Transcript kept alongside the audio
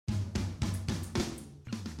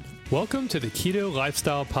Welcome to the Keto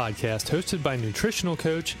Lifestyle Podcast, hosted by nutritional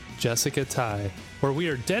coach Jessica Tai, where we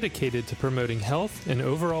are dedicated to promoting health and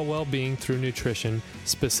overall well-being through nutrition,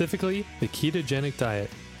 specifically the ketogenic diet.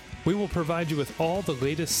 We will provide you with all the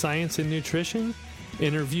latest science in nutrition,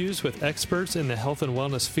 interviews with experts in the health and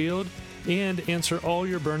wellness field, and answer all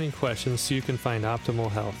your burning questions so you can find optimal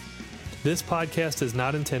health. This podcast is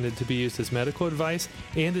not intended to be used as medical advice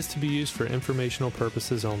and is to be used for informational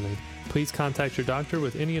purposes only. Please contact your doctor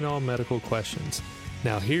with any and all medical questions.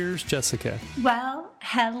 Now here's Jessica. Well,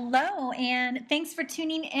 hello, and thanks for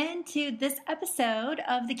tuning in to this episode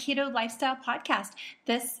of the Keto Lifestyle Podcast.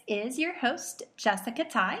 This is your host, Jessica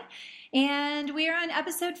Tai, and we are on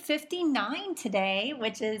episode 59 today,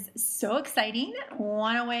 which is so exciting.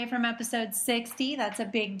 One away from episode 60. That's a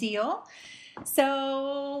big deal.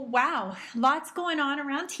 So, wow, lots going on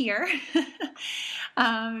around here.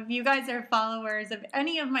 If you guys are followers of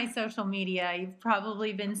any of my social media, you've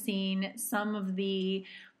probably been seeing some of the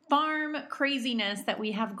farm craziness that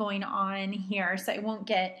we have going on here. So I won't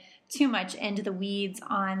get too much into the weeds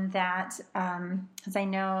on that, because I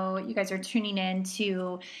know you guys are tuning in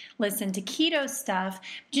to listen to keto stuff.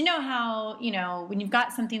 But you know how, when you've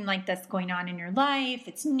got something like this going on in your life,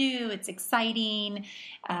 it's new, it's exciting,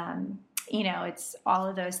 it's all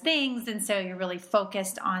of those things. And so you're really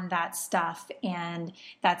focused on that stuff. And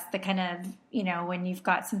that's the kind of, when you've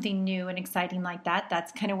got something new and exciting like that,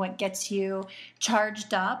 that's kind of what gets you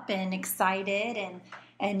charged up and excited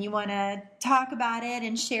and you want to talk about it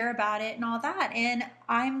and share about it and all that. And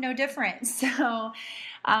I'm no different. So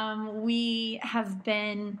we have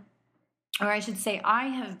been, or I should say, I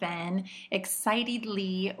have been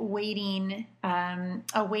excitedly awaiting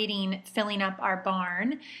filling up our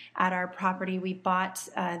barn at our property. We bought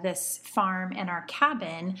this farm and our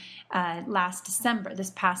cabin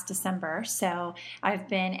this past December. So I've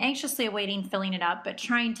been anxiously awaiting filling it up, but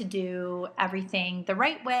trying to do everything the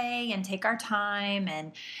right way and take our time.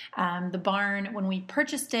 And the barn, when we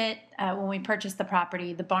purchased the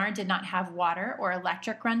property, the barn did not have water or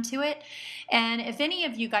electric run to it. And if any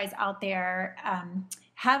of you guys out there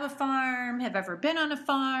have a farm, have ever been on a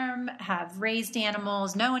farm, have raised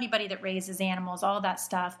animals, know anybody that raises animals, all that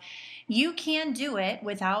stuff, you can do it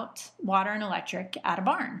without water and electric at a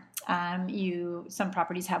barn. Some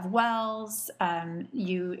properties have wells.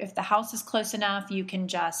 If the house is close enough, you can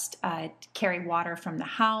just carry water from the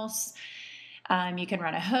house. You can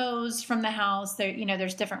run a hose from the house.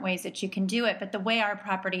 There's different ways that you can do it. But the way our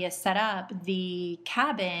property is set up, the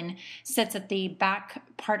cabin sits at the back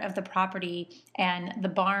part of the property, and the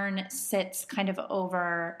barn sits kind of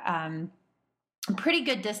over a pretty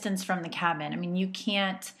good distance from the cabin. I mean, you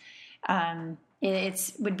can't.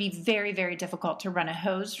 It would be very, very difficult to run a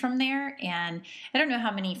hose from there. And I don't know how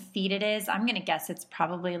many feet it is. I'm going to guess it's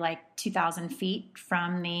probably like 2,000 feet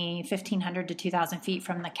from the 1,500 to 2,000 feet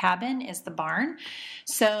from the cabin is the barn.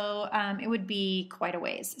 So it would be quite a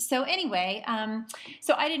ways. So anyway,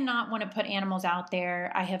 so I did not want to put animals out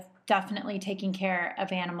there. I have definitely taken care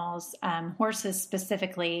of animals, horses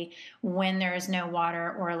specifically, when there is no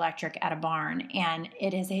water or electric at a barn. And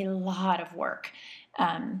it is a lot of work.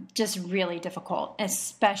 Just really difficult,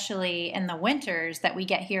 especially in the winters that we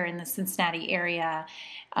get here in the Cincinnati area.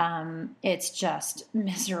 It's just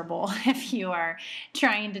miserable if you are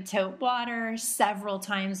trying to tote water several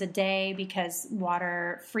times a day because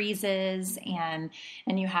water freezes and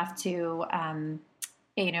you have to,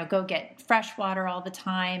 go get fresh water all the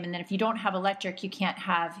time. And then if you don't have electric, you can't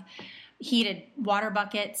have heated water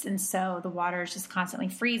buckets, and so the water is just constantly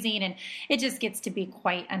freezing, and it just gets to be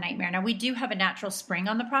quite a nightmare. Now, we do have a natural spring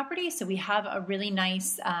on the property, so we have a really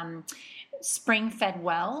nice spring-fed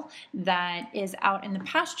well that is out in the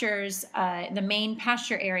pastures, the main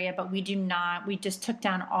pasture area, but we just took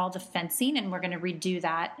down all the fencing, and we're going to redo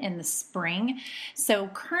that in the spring. So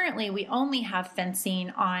currently we only have fencing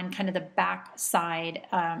on kind of the back side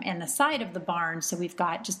and the side of the barn. So we've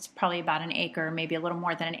got just probably about an acre, maybe a little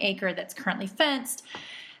more than an acre that's currently fenced.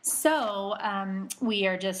 So we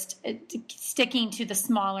are just sticking to the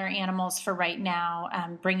smaller animals for right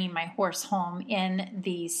now, bringing my horse home in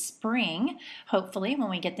the spring, hopefully, when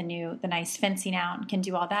we get the nice fencing out and can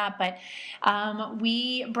do all that. But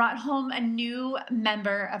we brought home a new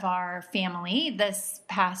member of our family this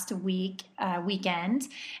past weekend,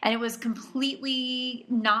 and it was completely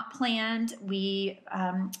not planned. We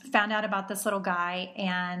found out about this little guy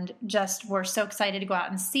and just were so excited to go out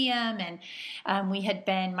and see him. And we had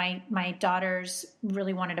been, my daughters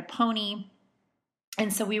really wanted a pony.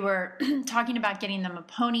 And so we were talking about getting them a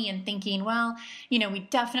pony and thinking, well, we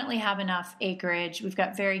definitely have enough acreage. We've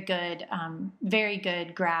got very good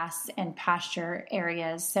grass and pasture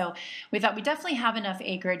areas. So we thought we definitely have enough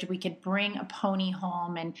acreage. We could bring a pony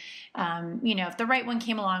home. And, if the right one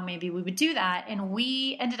came along, maybe we would do that. And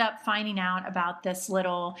we ended up finding out about this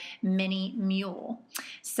little mini mule.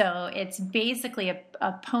 So it's basically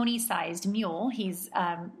a pony-sized mule. He's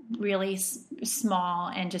really small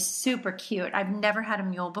and just super cute. I've never had a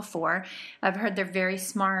mule before. I've heard they're very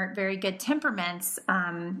smart, very good temperaments.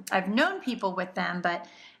 I've known people with them, but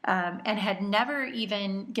and had never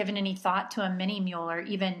even given any thought to a mini mule, or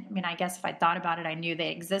even, I guess if I thought about it, I knew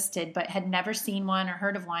they existed, but had never seen one or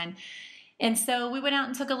heard of one. And so we went out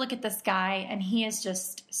and took a look at this guy, and he is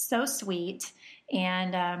just so sweet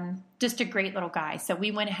and just a great little guy. So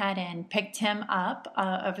we went ahead and picked him up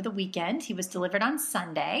over the weekend. He was delivered on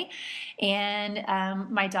Sunday, and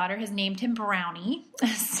my daughter has named him Brownie.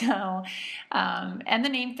 So, and the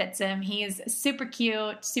name fits him. He is super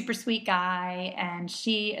cute, super sweet guy, and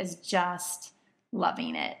she is just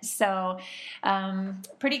loving it. So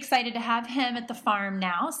pretty excited to have him at the farm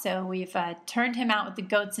now. So we've turned him out with the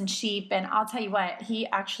goats and sheep, and I'll tell you what, he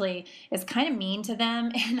actually is kind of mean to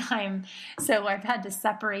them, and I've had to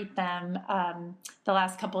separate them the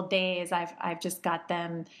last couple of days. I've just got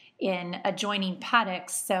them in adjoining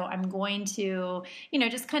paddocks. So I'm going to,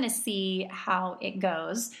 just kind of see how it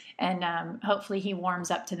goes. And hopefully he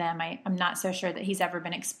warms up to them. I'm not so sure that he's ever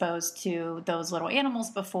been exposed to those little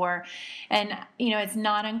animals before. And, it's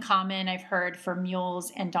not uncommon, I've heard, for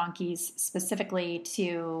mules and donkeys specifically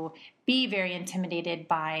to be very intimidated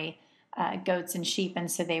by goats and sheep.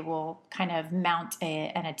 And so they will kind of mount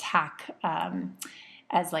an attack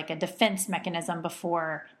as like a defense mechanism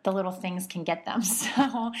before the little things can get them.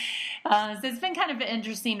 So it's been kind of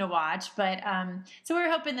interesting to watch, but so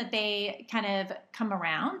we're hoping that they kind of come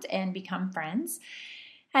around and become friends.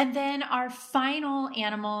 And then our final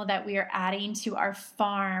animal that we are adding to our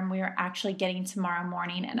farm, we are actually getting tomorrow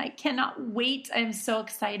morning, and I cannot wait. I'm so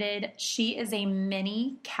excited. She is a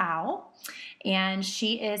mini cow, and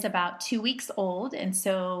she is about 2 weeks old, and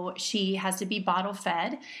so she has to be bottle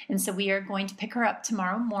fed. And so we are going to pick her up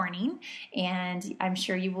tomorrow morning, and I'm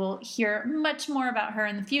sure you will hear much more about her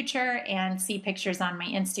in the future and see pictures on my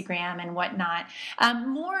Instagram and whatnot.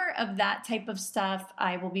 More of that type of stuff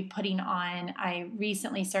I will be putting on. I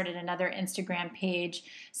recently started another Instagram page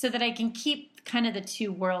so that I can keep kind of the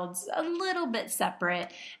two worlds a little bit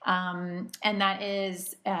separate. And that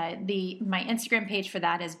is my Instagram page for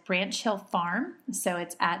that is Branch Hill Farm. So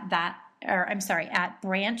it's at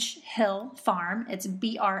Branch Hill Farm. It's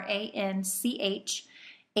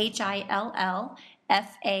BranchHillFarm.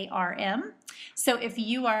 So if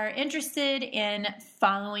you are interested in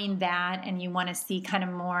following that and you want to see kind of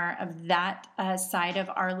more of that side of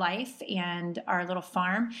our life and our little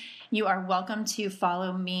farm, you are welcome to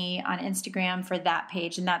follow me on Instagram for that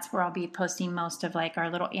page. And that's where I'll be posting most of like our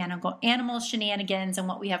little animal shenanigans and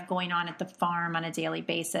what we have going on at the farm on a daily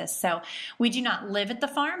basis. So we do not live at the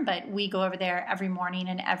farm, but we go over there every morning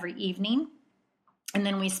and every evening. And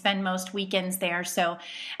then we spend most weekends there. So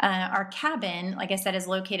our cabin, like I said, is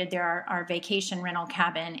located there, our vacation rental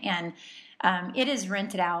cabin. And it is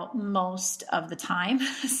rented out most of the time.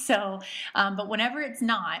 So, but whenever it's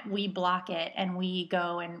not, we block it and we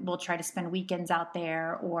go and we'll try to spend weekends out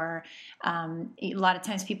there. Or a lot of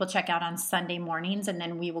times people check out on Sunday mornings, and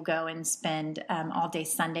then we will go and spend all day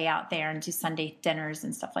Sunday out there and do Sunday dinners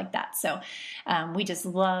and stuff like that. So we just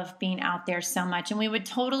love being out there so much. And we would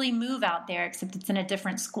totally move out there, except it's in a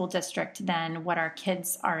different school district than what our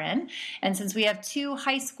kids are in. And since we have 2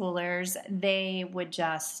 high schoolers, they would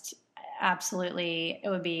just absolutely, it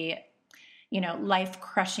would be, life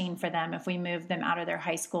crushing for them if we moved them out of their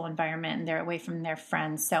high school environment and they're away from their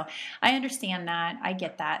friends. So I understand that. I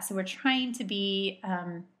get that. So we're trying to be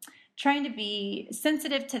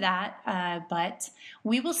sensitive to that, but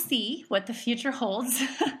we will see what the future holds.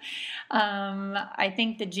 I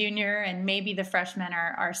think the junior and maybe the freshmen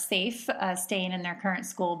are safe staying in their current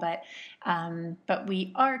school, but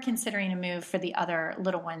we are considering a move for the other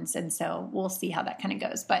little ones, and so we'll see how that kind of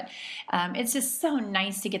goes. But it's just so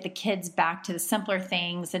nice to get the kids back to the simpler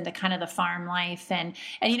things and to kind of the farm life, and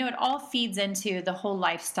it all feeds into the whole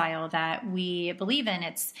lifestyle that we believe in.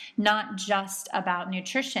 It's not just about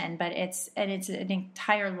nutrition, but it's an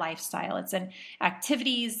entire lifestyle. It's an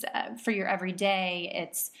activities for your everyday.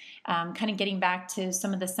 It's kind of getting back to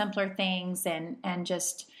some of the simpler things and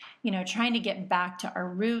just trying to get back to our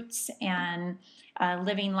roots and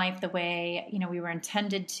living life the way we were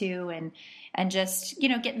intended to, and just,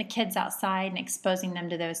 getting the kids outside and exposing them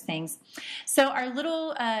to those things. So our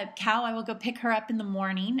little cow, I will go pick her up in the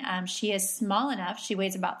morning. She is small enough. She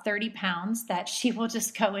weighs about 30 pounds that she will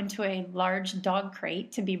just go into a large dog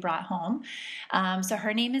crate to be brought home. So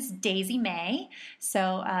her name is Daisy May.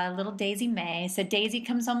 So little Daisy May. So Daisy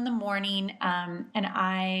comes home in the morning, and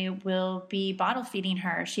I will be bottle feeding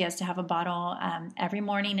her. She has to have a bottle every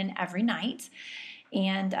morning and every night.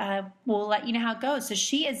 And we'll let you know how it goes. So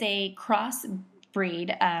she is a cross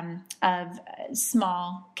breed of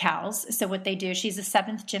small cows. So what they do, she's a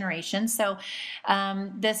 7th generation. So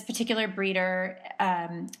this particular breeder,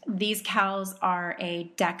 these cows are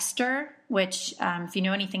a Dexter, which if you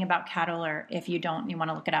know anything about cattle, or if you don't, you want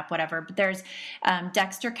to look it up, whatever. But there's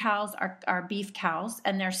Dexter cows are beef cows,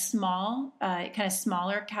 and they're small, kind of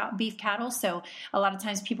smaller beef cattle. So a lot of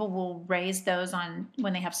times people will raise those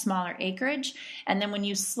when they have smaller acreage. And then when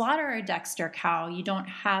you slaughter a Dexter cow, you don't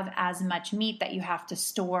have as much meat that you have to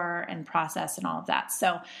store and process and all of that.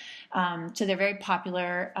 So they're very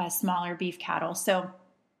popular, smaller beef cattle. So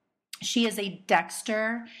she is a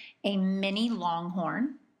Dexter, a mini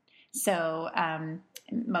Longhorn. So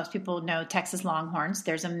most people know Texas Longhorns.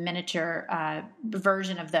 There's a miniature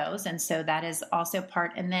version of those, and so that is also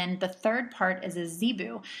part. And then the third part is a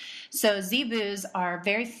Zebu. So Zebus are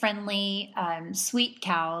very friendly, sweet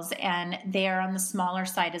cows, and they are on the smaller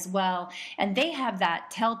side as well. And they have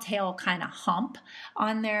that telltale kind of hump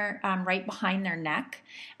on their right behind their neck,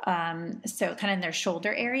 so kind of in their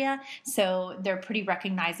shoulder area. So they're pretty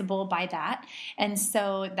recognizable by that. And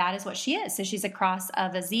so that is what she is. So she's a cross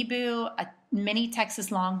of a Zebu, a mini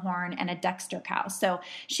Texas Longhorn, and a Dexter cow. So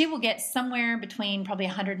she will get somewhere between probably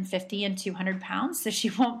 150 and 200 pounds. So she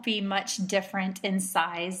won't be much different in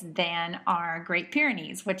size than our Great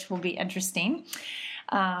Pyrenees, which will be interesting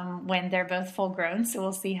when they're both full grown. So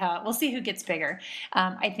we'll see who gets bigger.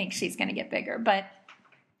 I think she's going to get bigger,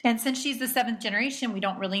 and since she's the 7th generation, we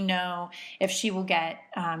don't really know if she will get,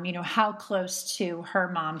 how close to her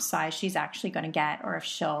mom's size she's actually going to get, or if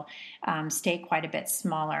she'll stay quite a bit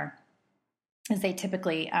smaller, as they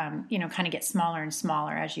typically, kind of get smaller and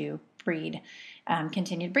smaller as you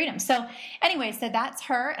continue to breed them. So anyway, so that's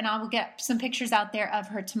her, and I will get some pictures out there of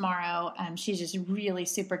her tomorrow. She's just a really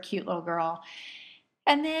super cute little girl.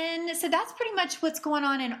 And then, so that's pretty much what's going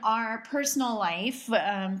on in our personal life.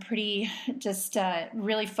 Really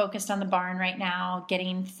focused on the barn right now,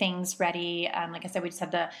 getting things ready. Like I said, we just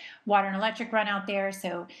had the water and electric run out there.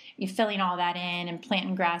 So you're filling all that in and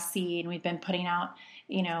planting grass seed. And we've been putting out,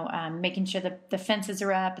 making sure that the fences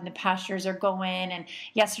are up and the pastures are going. And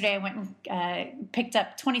yesterday I went and picked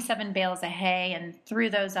up 27 bales of hay and threw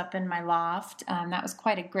those up in my loft. That was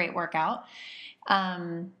quite a great workout.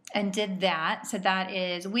 And did that. So that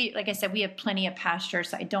is, like I said, we have plenty of pasture,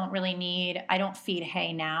 so I don't feed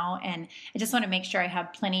hay now. And I just want to make sure I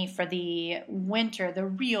have plenty for the winter, the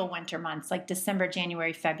real winter months, like December,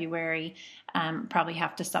 January, February. Probably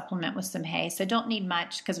have to supplement with some hay. So I don't need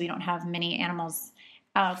much because we don't have many animals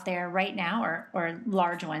out there right now, or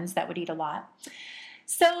large ones that would eat a lot.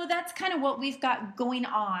 So that's kind of what we've got going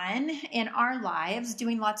on in our lives,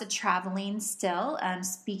 doing lots of traveling still,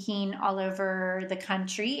 speaking all over the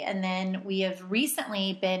country. And then we have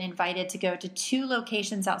recently been invited to go to 2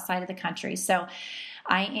 locations outside of the country. So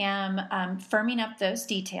I am firming up those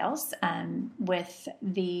details with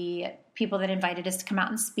the people that invited us to come out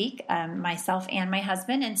and speak, myself and my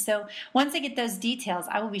husband. And so once I get those details,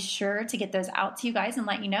 I will be sure to get those out to you guys and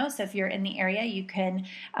let you know. So if you're in the area, you can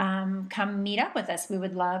come meet up with us. We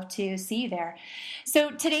would love to see you there.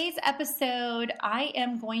 So today's episode, I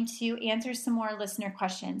am going to answer some more listener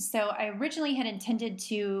questions. So I originally had intended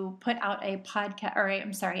to put out an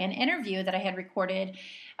interview that I had recorded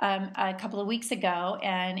a couple of weeks ago,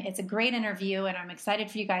 and it's a great interview, and I'm excited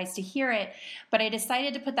for you guys to hear it. But I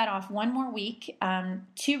decided to put that off one more week.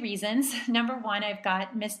 2 reasons. Number one, I've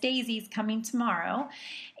got Miss Daisy's coming tomorrow,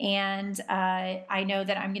 and I know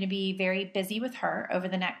that I'm going to be very busy with her over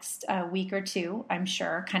the next week or 2, I'm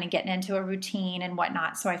sure, kind of getting into a routine and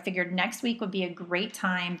whatnot. So I figured next week would be a great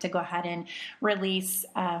time to go ahead and release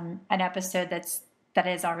an episode that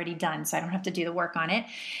is already done, so I don't have to do the work on it.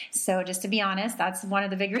 So just to be honest, that's one of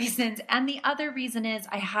the big reasons. And the other reason is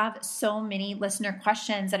I have so many listener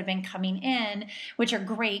questions that have been coming in, which are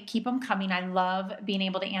great. Keep them coming. I love being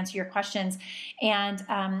able to answer your questions. And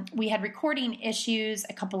we had recording issues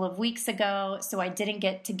a couple of weeks ago, so I didn't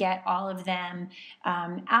get to get all of them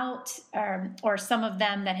out, or some of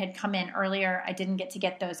them that had come in earlier, I didn't get to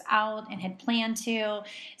get those out and had planned to.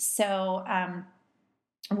 So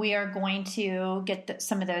we are going to get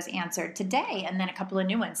some of those answered today, and then a couple of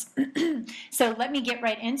new ones. So let me get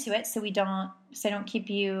right into it, so I don't keep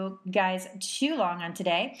you guys too long on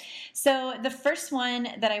today. So the first one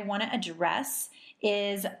that I want to address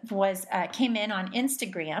came in on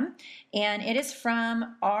Instagram, and it is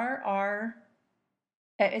from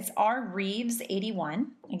It's R Reeves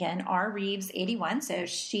 81. Again, R Reeves 81. So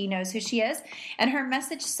she knows who she is. And her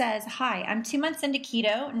message says, "Hi, I'm 2 months into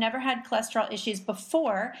keto, never had cholesterol issues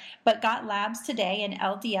before, but got labs today and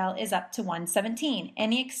LDL is up to 117.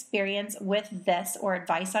 Any experience with this or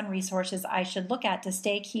advice on resources I should look at to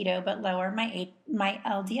stay keto but lower my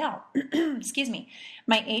LDL?" Excuse me.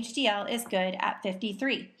 My HDL is good at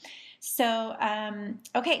 53. So,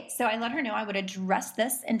 okay. So I let her know I would address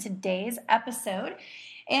this in today's episode.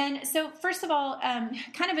 And so first of all,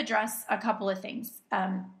 kind of address a couple of things.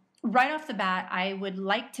 Right off the bat, I would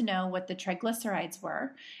like to know what the triglycerides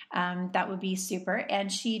were. That would be super.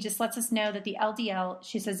 And she just lets us know that the LDL,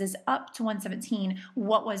 she says, is up to 117.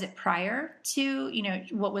 What was it prior to,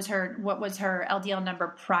 what was her LDL number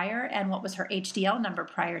prior, and what was her HDL number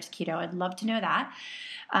prior to keto? I'd love to know that.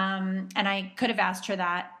 And I could have asked her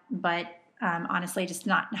that, but honestly, just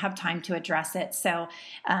not have time to address it. So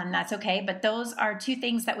that's okay. But those are two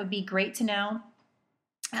things that would be great to know.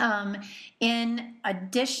 In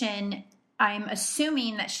addition, I'm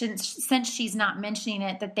assuming that since she's not mentioning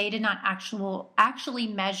it, that they did not actually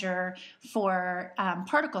measure for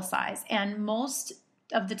particle size, and most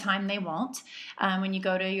of the time they won't. When you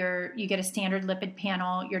go to you get a standard lipid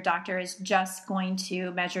panel, your doctor is just going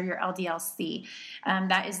to measure your LDL-C.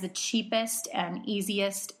 That is the cheapest and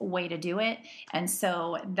easiest way to do it. And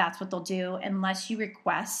so that's what they'll do, unless you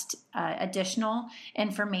request additional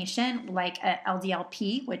information like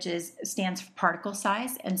LDL-P, which stands for particle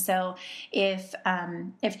size. And so if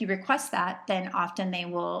you request that, then often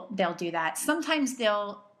they'll do that. Sometimes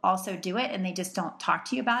they'll also do it and they just don't talk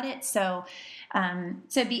to you about it. So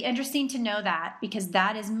it'd be interesting to know that, because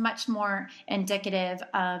that is much more indicative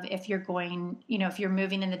of if you're going, if you're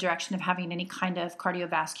moving in the direction of having any kind of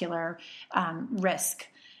cardiovascular risk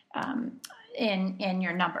in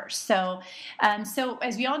your numbers. So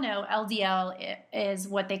as we all know, LDL is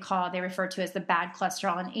what they refer to as the bad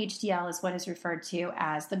cholesterol, and HDL is what is referred to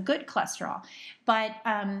as the good cholesterol. But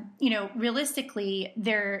realistically,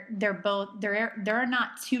 there are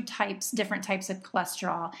not different types of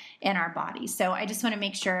cholesterol in our body. So I just want to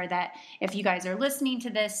make sure that if you guys are listening to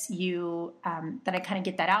this, that I kind of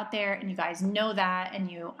get that out there, and you guys know that,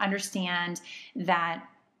 and you understand that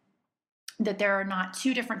there are not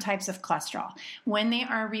two different types of cholesterol. When they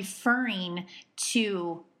are referring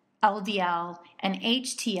to LDL and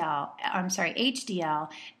HDL,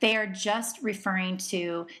 they are just referring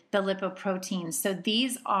to the lipoproteins. So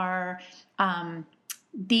these are the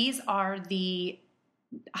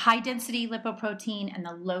high density lipoprotein and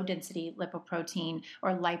the low density lipoprotein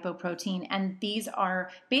or lipoprotein. And these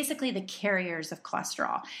are basically the carriers of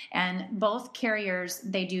cholesterol. And both carriers,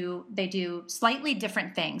 they do slightly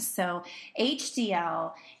different things. So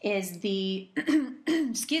HDL is the,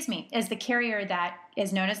 is the carrier that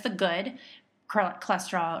is known as the good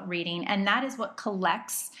cholesterol reading. And that is what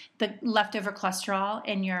collects the leftover cholesterol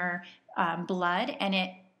in your blood, and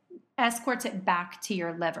it escorts it back to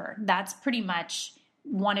your liver. That's pretty much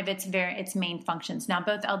one of its main functions. Now,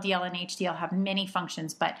 both LDL and HDL have many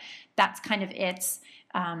functions, but that's kind of its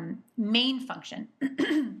main function.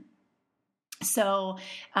 So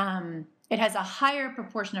it has a higher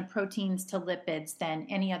proportion of proteins to lipids than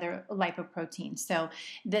any other lipoprotein. So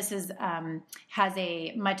this it's a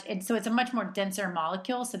much more denser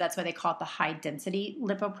molecule. So that's why they call it the high density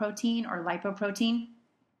lipoprotein or lipoprotein.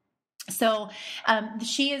 So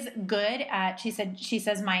she is good at, she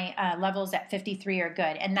says my levels at 53 are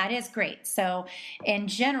good, and that is great. So in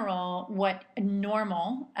general, what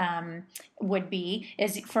normal would be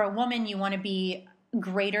is, for a woman, you want to be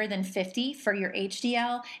greater than 50 for your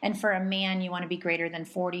HDL, and for a man, you want to be greater than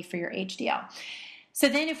 40 for your HDL. So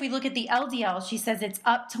then if we look at the LDL, she says it's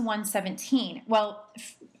up to 117. Well,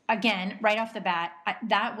 again, right off the bat,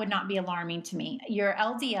 that would not be alarming to me. Your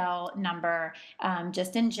LDL number,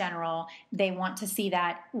 just in general, they want to see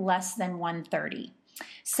that less than 130.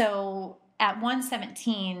 So at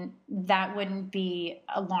 117, that wouldn't be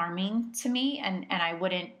alarming to me, and I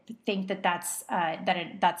wouldn't think that that's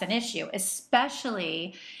an issue,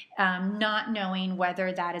 especially not knowing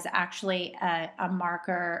whether that is actually a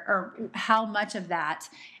marker, or how much of that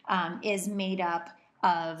is made up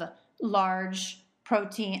of large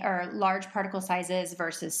protein or large particle sizes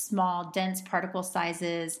versus small dense particle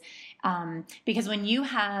sizes. Because when you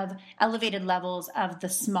have elevated levels of the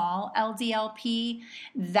small LDLP,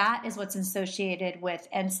 that is what's associated with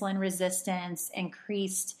insulin resistance,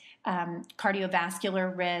 increased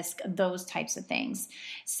cardiovascular risk, those types of things.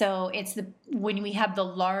 So it's when we have the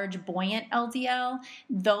large buoyant LDL,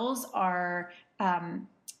 those are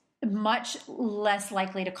much less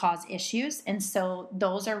likely to cause issues, and so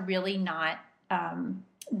those are really not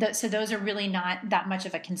those are really not that much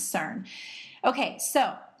of a concern. Okay,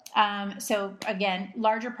 so again,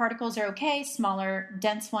 larger particles are okay. Smaller,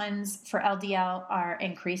 dense ones for LDL are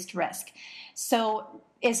increased risk. So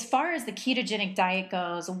as far as the ketogenic diet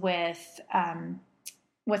goes with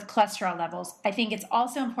cholesterol levels, I think it's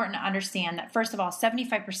also important to understand that, first of all,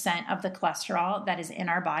 75% of the cholesterol that is in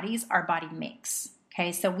our bodies, our body makes.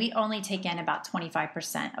 Okay, so we only take in about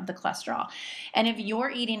 25% of the cholesterol. And if you're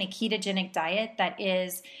eating a ketogenic diet that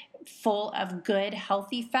is full of good,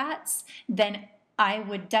 healthy fats, then I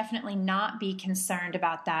would definitely not be concerned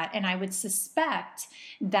about that. And I would suspect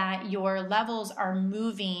that your levels are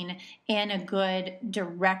moving in a good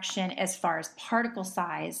direction as far as particle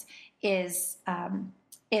size is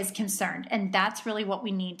concerned. And that's really what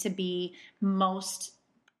we need to be most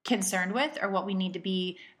concerned with, or what we need to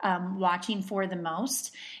be watching for the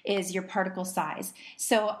most, is your particle size.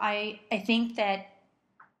 So I think that,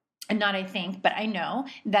 not I think, but I know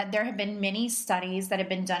that there have been many studies that have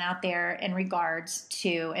been done out there in regards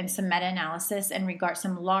to, and some meta-analysis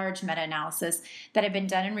some large meta-analysis that have been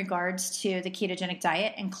done in regards to the ketogenic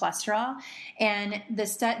diet and cholesterol. And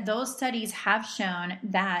those studies have shown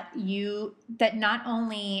that not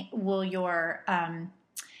only will your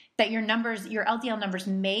LDL numbers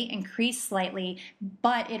may increase slightly,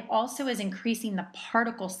 but it also is increasing the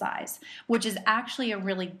particle size, which is actually a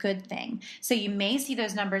really good thing. So you may see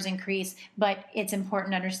those numbers increase, but it's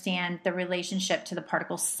important to understand the relationship to the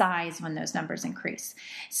particle size when those numbers increase.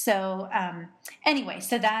 So anyway,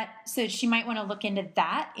 so she might want to look into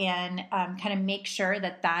that and kind of make sure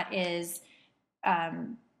that is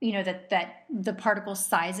that the particle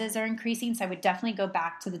sizes are increasing. So I would definitely go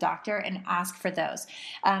back to the doctor and ask for those.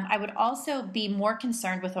 I would also be more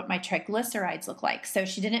concerned with what my triglycerides look like. So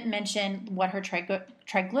she didn't mention what her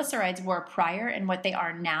triglycerides were prior and what they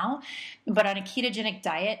are now, but on a ketogenic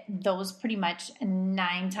diet, those pretty much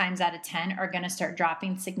 9 times out of 10 are going to start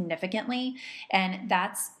dropping significantly. And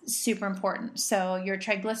that's super important. So your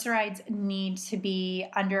triglycerides need to be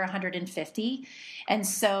under 150. And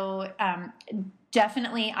so,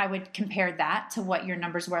 definitely, I would compare that to what your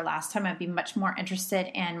numbers were last time. I'd be much more interested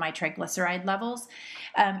in my triglyceride levels.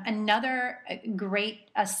 Another great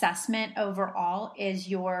assessment overall is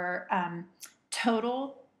your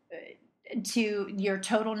total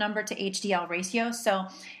number to HDL ratio. So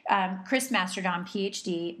Chris Masterdon,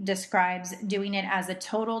 PhD, describes doing it as a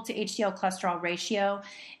total to HDL cholesterol ratio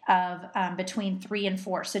of between 3 and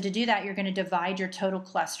 4. So to do that, you're going to divide your total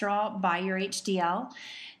cholesterol by your HDL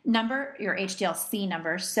number, your HDL-C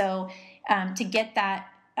number. So to get that,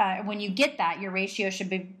 when you get that, your ratio should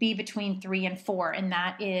be between 3 and 4, and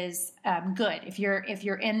that is good. If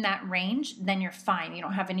you're in that range, then you're fine. You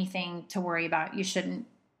don't have anything to worry about. You shouldn't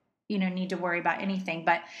need to worry about anything.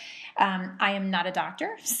 But I am not a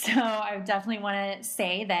doctor, so I definitely want to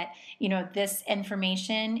say that this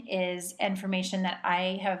information is information that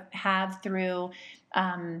I have through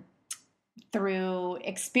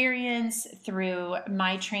experience, through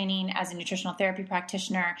my training as a nutritional therapy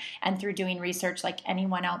practitioner, and through doing research like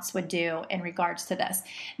anyone else would do in regards to this.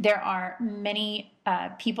 There are many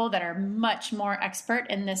people that are much more expert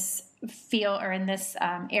in this field or in this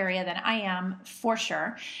area than I am, for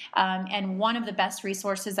sure. And one of the best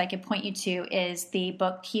resources I could point you to is the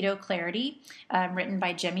book Keto Clarity, written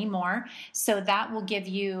by Jimmy Moore. So that will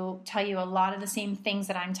tell you a lot of the same things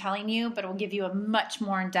that I'm telling you, but it will give you a much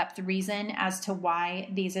more in-depth reason as to why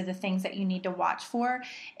these are the things that you need to watch for,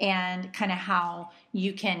 and kind of how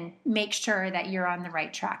you can make sure that you're on the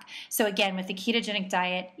right track. So again, with the ketogenic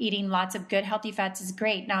diet, eating lots of good healthy fats is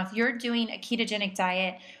great. Now, if you're doing a ketogenic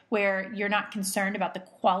diet where you're not concerned about the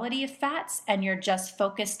quality of fats and you're just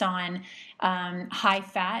focused on high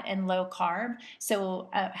fat and low carb, so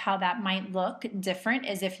how that might look different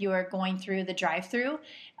is if you are going through the drive-through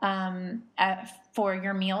for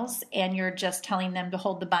your meals and you're just telling them to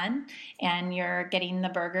hold the bun and you're getting the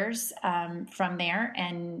burgers from there,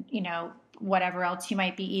 and whatever else you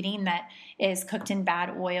might be eating that is cooked in bad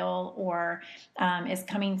oil or is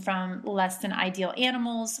coming from less than ideal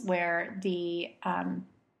animals, where the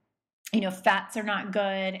fats are not good,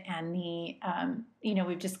 and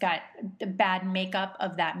we've just got the bad makeup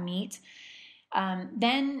of that meat.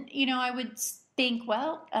 Then, I would think,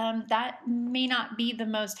 well, that may not be the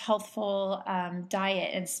most healthful diet,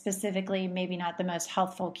 and specifically maybe not the most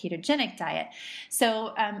healthful ketogenic diet.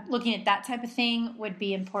 So looking at that type of thing would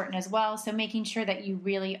be important as well. So making sure that you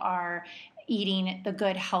really are eating the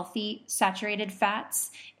good, healthy, saturated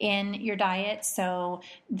fats in your diet. So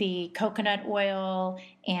the coconut oil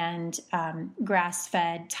and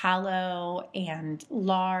grass-fed tallow and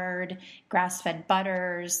lard, grass-fed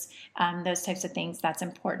butters, those types of things. That's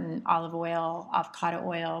important. Olive oil, avocado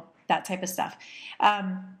oil, that type of stuff.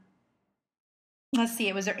 Let's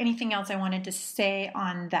see. Was there anything else I wanted to say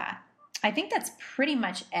on that? I think that's pretty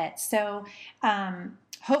much it. So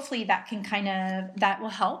hopefully that will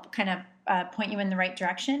help kind of point you in the right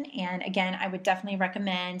direction. And again, I would definitely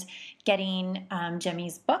recommend getting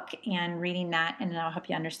Jimmy's book and reading that, and that'll help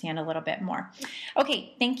you understand a little bit more.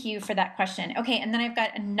 Okay, thank you for that question. Okay, and then I've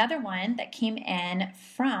got another one that came in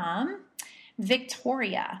from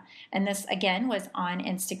Victoria, and this again was on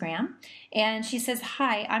Instagram, and she says,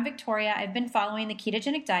 "Hi, I'm Victoria. I've been following the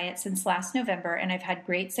ketogenic diet since last November, and I've had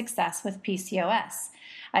great success with PCOS.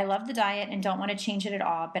 I love the diet and don't want to change it at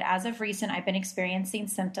all, but as of recent, I've been experiencing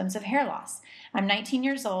symptoms of hair loss. I'm 19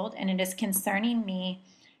 years old, and it is concerning me,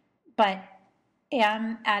 but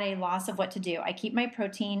am at a loss of what to do. I keep my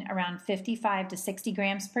protein around 55 to 60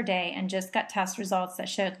 grams per day and just got test results that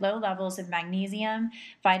showed low levels of magnesium,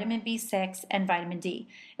 vitamin B6, and vitamin D.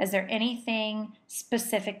 Is there anything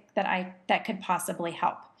specific that could possibly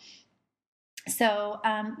help?" So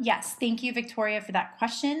yes, thank you, Victoria, for that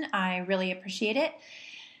question. I really appreciate it.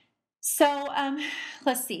 So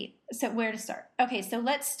let's see. So where to start? Okay, so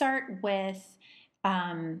let's start with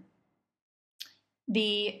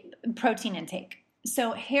the protein intake.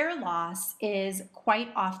 So hair loss is quite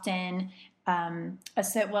often,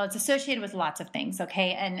 it's associated with lots of things,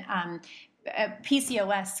 okay? And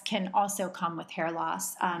PCOS can also come with hair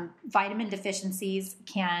loss. Vitamin deficiencies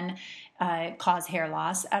can cause hair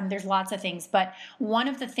loss. There's lots of things, but one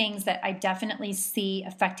of the things that I definitely see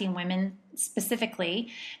affecting women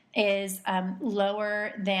specifically is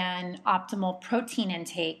lower than optimal protein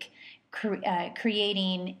intake,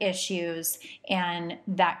 creating issues, and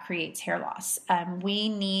that creates hair loss. We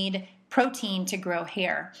need protein to grow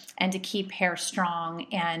hair and to keep hair strong.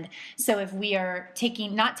 And so if we are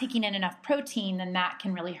not taking in enough protein, then that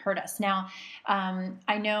can really hurt us. Now,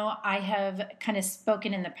 I know I have kind of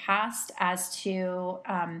spoken in the past as to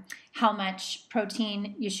how much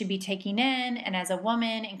protein you should be taking in, and as a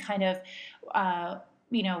woman, and kind of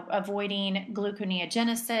avoiding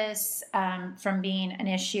gluconeogenesis from being an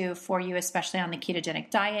issue for you, especially on the ketogenic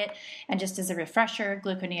diet. And just as a refresher,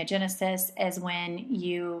 gluconeogenesis is when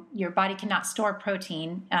your body cannot store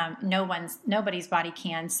protein. Nobody's body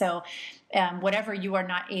can. So whatever you are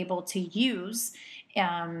not able to use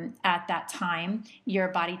at that time, your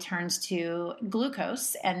body turns to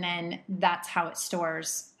glucose, and then that's how it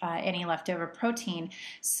stores any leftover protein.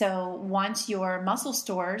 So once your muscle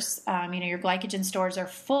stores, your glycogen stores are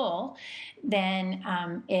full, then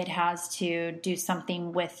it has to do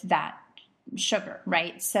something with that sugar,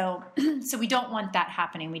 right? So we don't want that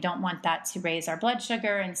happening. We don't want that to raise our blood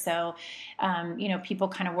sugar. And so, people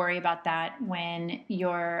kind of worry about that when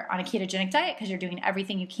you're on a ketogenic diet, because you're doing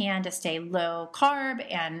everything you can to stay low carb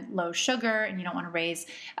and low sugar, and you don't want to raise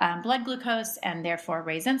blood glucose and therefore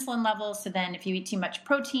raise insulin levels. So then if you eat too much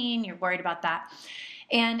protein, you're worried about that.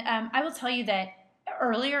 And I will tell you that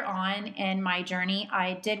earlier on in my journey,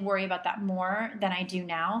 I did worry about that more than I do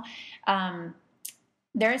now.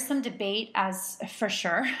 There is some debate, as for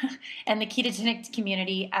sure, in the ketogenic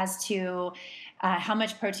community as to how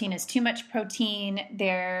much protein is too much protein.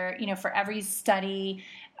 There, for every study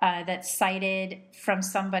that's cited from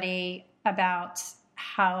somebody about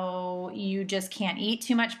how you just can't eat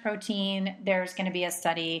too much protein, there's going to be a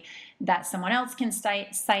study that someone else can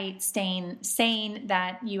cite saying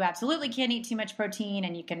that you absolutely can't eat too much protein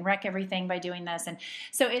and you can wreck everything by doing this. And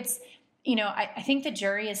so it's, I think the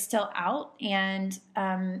jury is still out, and,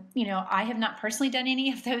 I have not personally done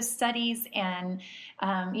any of those studies, and,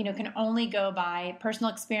 can only go by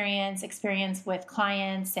personal experience with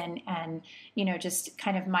clients, and, just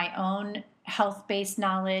kind of my own health-based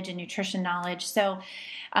knowledge and nutrition knowledge. So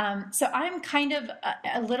I'm kind of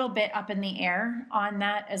a little bit up in the air on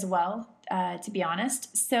that as well, to be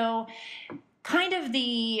honest. So kind of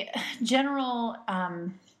the general,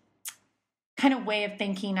 kind of way of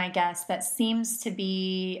thinking, I guess, that seems to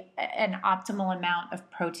be an optimal amount of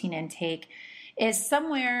protein intake is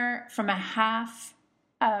somewhere from a half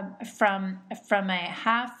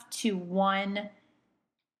to 1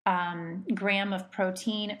 gram of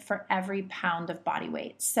protein for every pound of body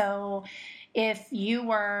weight. So if you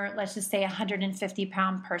were, let's just say, a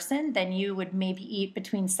 150-pound person, then you would maybe eat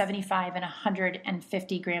between 75 and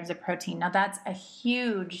 150 grams of protein. Now, that's a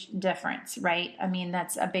huge difference, right? I mean,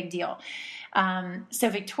 that's a big deal. So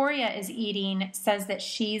Victoria says that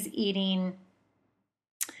she's eating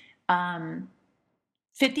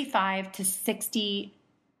 55 to 60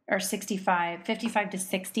 or 55 to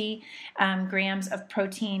 60 grams of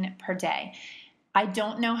protein per day. I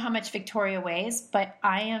don't know how much Victoria weighs, but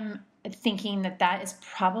I am thinking that is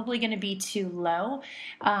probably going to be too low.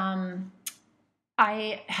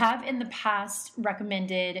 I have in the past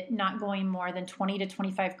recommended not going more than 20 to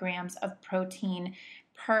 25 grams of protein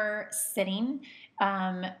per sitting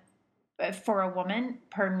for a woman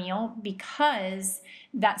per meal, because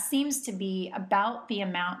that seems to be about the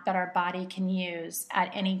amount that our body can use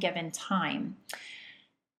at any given time.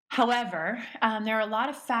 However, there are a lot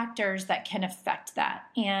of factors that can affect that.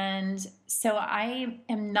 And so I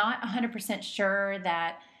am not 100% sure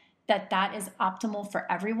that is optimal for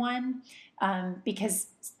everyone, because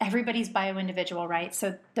everybody's bio-individual, right?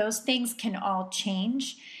 So those things can all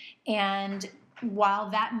change. And while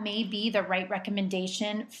that may be the right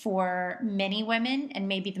recommendation for many women and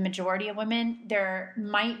maybe the majority of women, there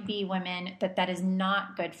might be women that is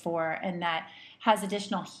not good for, and that has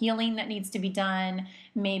additional healing that needs to be done,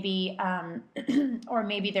 maybe, or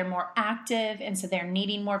maybe they're more active and so they're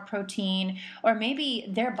needing more protein, or maybe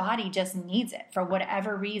their body just needs it for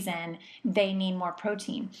whatever reason. They need more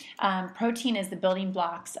protein. Protein is the building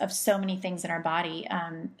blocks of so many things in our body,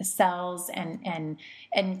 cells and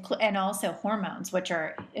also hormones,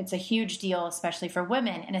 it's a huge deal, especially for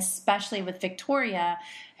women, and especially with Victoria,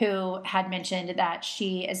 who had mentioned that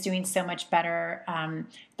she is doing so much better,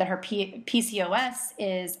 that her PCOS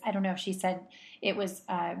is, I don't know if she said it was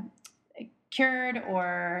cured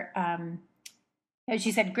or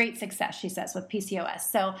she said great success, she says, with PCOS.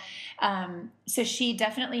 So she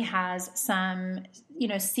definitely has some,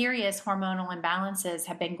 serious hormonal imbalances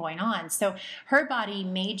have been going on. So her body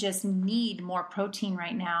may just need more protein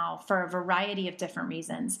right now for a variety of different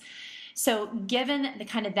reasons. So given the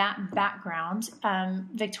kind of that background,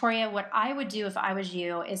 Victoria, what I would do if I was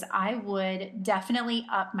you is I would definitely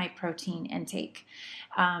up my protein intake.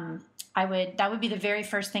 That would be the very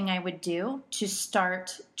first thing I would do to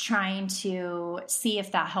start trying to see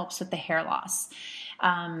if that helps with the hair loss.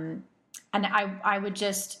 And I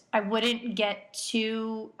wouldn't get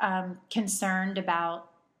too concerned about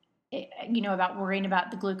worrying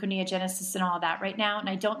about the gluconeogenesis and all of that right now. And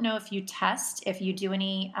I don't know if you do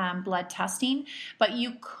any blood testing, but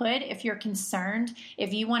you could, if you're concerned,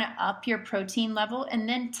 if you want to up your protein level and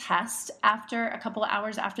then test after a couple of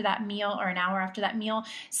hours after that meal or an hour after that meal,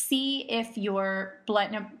 see if your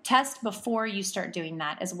test before you start doing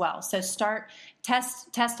that as well. So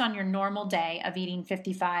test on your normal day of eating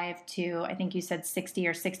 55 to, I think you said 60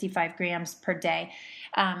 or 65 grams per day.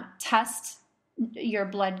 Test your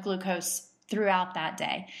blood glucose throughout that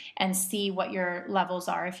day and see what your levels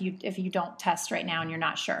are if you don't test right now and you're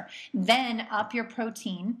not sure. Then up your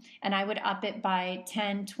protein, and I would up it by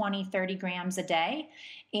 10, 20, 30 grams a day,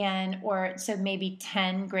 so maybe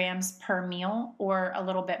 10 grams per meal or a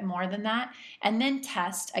little bit more than that. And then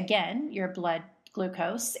test again your blood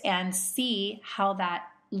glucose and see how that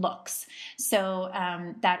looks. So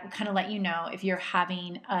that would kind of let you know if you're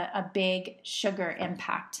having a big sugar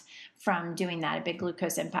impact from doing that, a big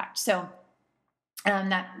glucose impact. So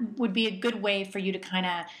that would be a good way for you to kind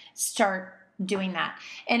of start doing that.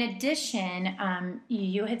 In addition,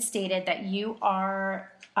 you had stated that you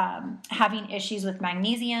are having issues with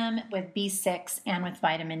magnesium, with B6, and with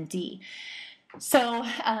vitamin D. So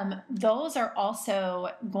those are also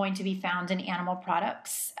going to be found in animal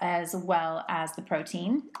products as well as the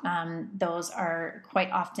protein. Those are quite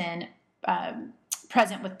often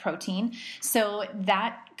present with protein. So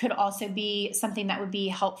that could also be something that would be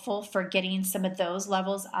helpful for getting some of those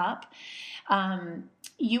levels up.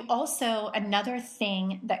 Another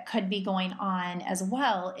thing that could be going on as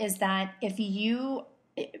well is that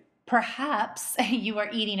perhaps you are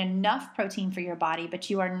eating enough protein for your body, but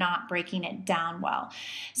you are not breaking it down well.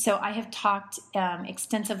 So I have talked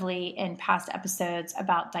extensively in past episodes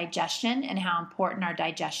about digestion and how important our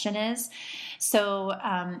digestion is. So,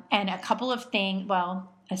 and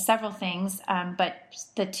several things, but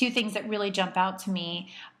the two things that really jump out to me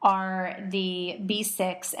are the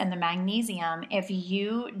B6 and the magnesium. If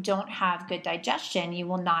you don't have good digestion, you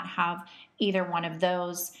will not have either one of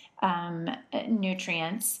those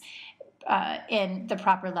nutrients. in the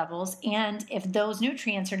proper levels. And if those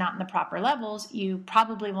nutrients are not in the proper levels, you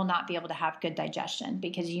probably will not be able to have good digestion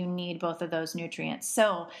because you need both of those nutrients.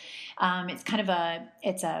 So it's kind of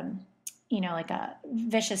it's a, like a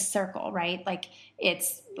vicious circle, right? Like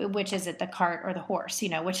which is it, the cart or the horse,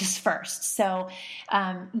 which is first. So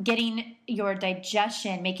getting your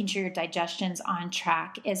digestion, making sure your digestion's on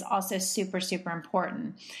track is also super, super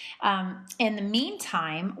important. In the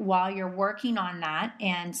meantime, while you're working on that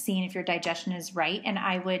and seeing if your digestion is right, and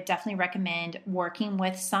I would definitely recommend working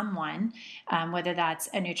with someone, whether that's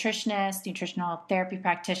a nutritionist, nutritional therapy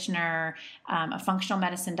practitioner, a functional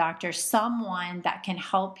medicine doctor, someone that can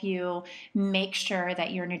help you make sure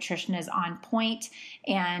that your nutrition is on point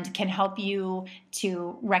and can help you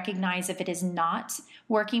to recognize if it is not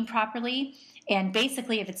working properly. And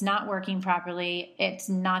basically, if it's not working properly, it's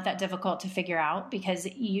not that difficult to figure out because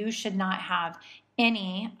you should not have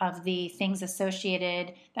any of the things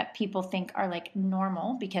associated that people think are like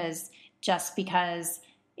normal, because just because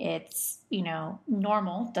it's,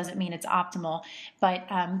 normal doesn't mean it's optimal. But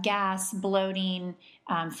gas, bloating,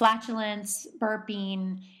 flatulence,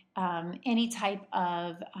 burping, any type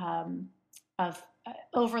of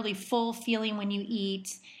overly full feeling when you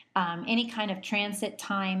eat, any kind of transit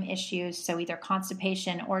time issues, so either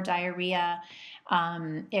constipation or diarrhea.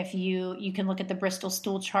 If you can look at the Bristol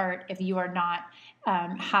stool chart, if you are not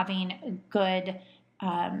having good,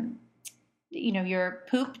 your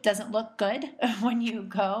poop doesn't look good when you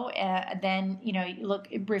go, then,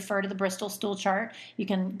 refer to the Bristol stool chart. You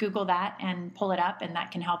can Google that and pull it up, and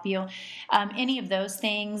that can help you. Any of those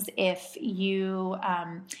things, if you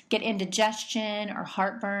get indigestion or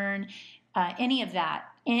heartburn, any of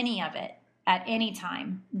it at any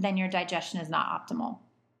time, then your digestion is not optimal.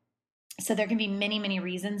 So there can be many, many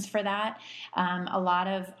reasons for that. A lot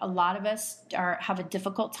of us have a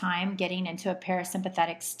difficult time getting into a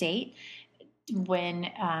parasympathetic state when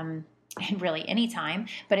really any time,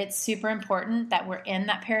 but it's super important that we're in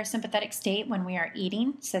that parasympathetic state when we are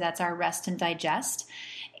eating. So that's our rest and digest.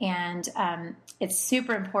 And it's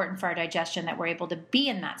super important for our digestion that we're able to be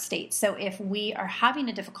in that state. So if we are having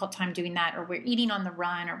a difficult time doing that, or we're eating on the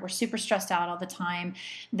run, or we're super stressed out all the time,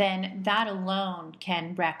 then that alone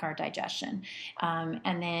can wreck our digestion.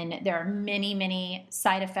 And then there are many, many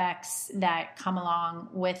side effects that come along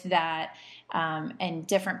with that, and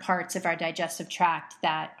different parts of our digestive tract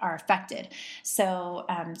that are affected. So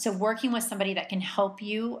working with somebody that can help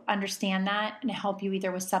you understand that and help you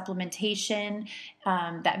either with supplementation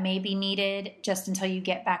that may be needed just until you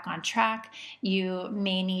get back on track. You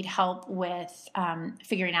may need help with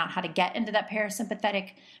figuring out how to get into that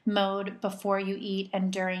parasympathetic mode before you eat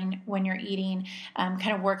and during when you're eating,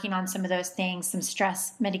 kind of working on some of those things, some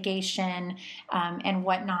stress mitigation and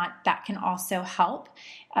whatnot that can also help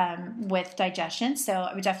with digestion. So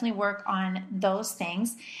I would definitely work on those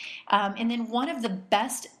things. And then one of the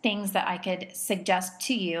best things that I could suggest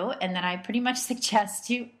to you, and that I pretty much suggest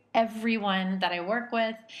to everyone that I work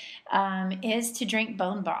with, is to drink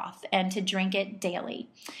bone broth and to drink it daily.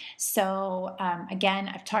 So again,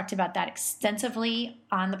 I've talked about that extensively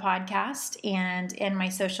on the podcast and in my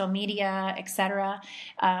social media, etc.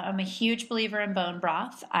 I'm a huge believer in bone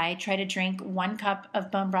broth. I try to drink 1 cup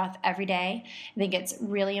of bone broth every day. I think it's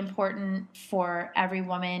really important for every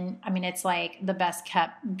woman. I mean, it's like the best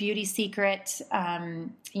kept beauty secret.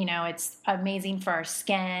 It's amazing for our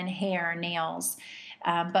skin, hair, nails.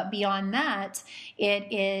 But beyond that,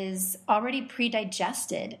 it is already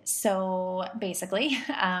pre-digested. So basically,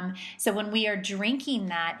 so when we are drinking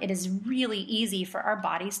that, it is really easy for our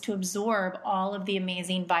bodies to absorb all of the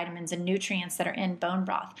amazing vitamins and nutrients that are in bone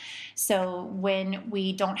broth. So when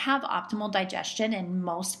we don't have optimal digestion, and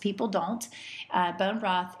most people don't, bone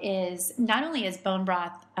broth is, not only is bone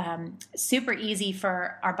broth super easy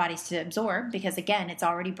for our bodies to absorb, because again, it's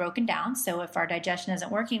already broken down. So if our digestion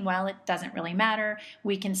isn't working well, it doesn't really matter.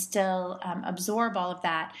 We can still absorb all of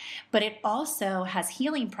that, but it also has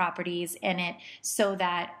healing properties in it, so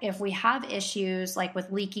that if we have issues like with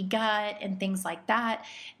leaky gut and things like that,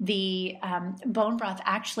 the bone broth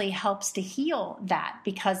actually helps to heal that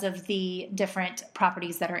because of the different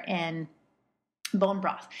properties that are in bone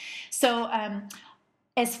broth. So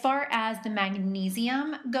as far as the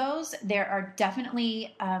magnesium goes, there are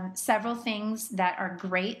definitely several things that are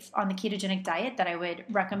great on the ketogenic diet that I would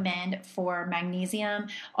recommend for magnesium: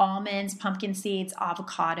 almonds, pumpkin seeds,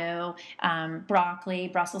 avocado, broccoli,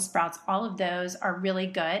 Brussels sprouts. All of those are really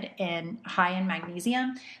good and high in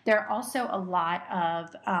magnesium. There are also a lot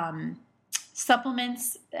of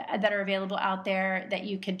supplements that are available out there that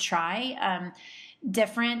you could try.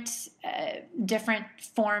 different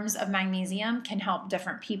forms of magnesium can help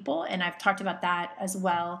different people. And I've talked about that as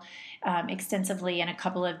well extensively in a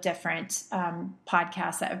couple of different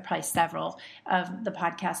podcasts, probably several of the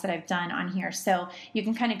podcasts that I've done on here. So you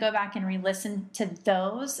can kind of go back and re-listen to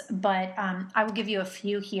those, but I will give you a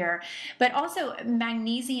few here. But also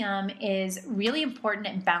magnesium is really important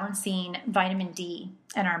in balancing vitamin D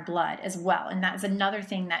in our blood as well. And that's another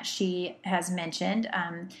thing that she has mentioned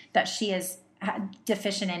that she is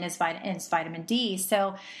deficient in is vitamin D.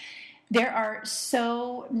 So there are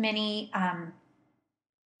so many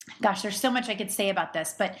there's so much I could say about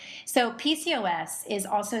this, but so PCOS is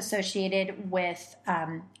also associated with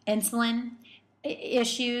insulin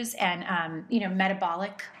issues and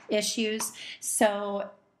metabolic issues. So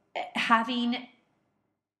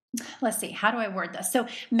let's see, how do I word this? So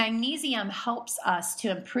magnesium helps us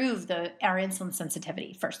to improve our insulin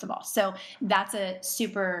sensitivity, first of all. So that's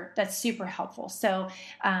super helpful. So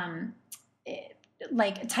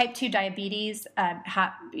like type 2 diabetes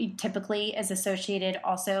typically is associated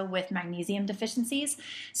also with magnesium deficiencies.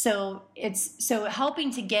 So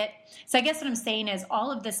helping to get, so I guess what I'm saying is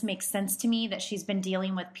all of this makes sense to me, that she's been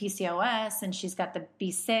dealing with PCOS and she's got the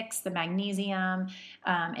B6, the magnesium,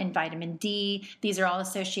 and vitamin D. These are all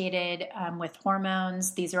associated with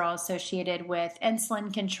hormones. These are all associated with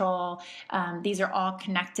insulin control. These are all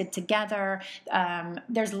connected together.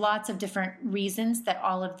 There's lots of different reasons that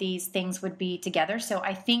all of these things would be together. So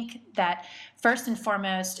I think that first and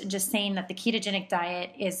foremost, just saying that the ketogenic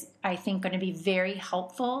diet is, I think, going to be very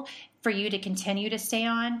helpful for you to continue to stay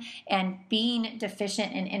on. And being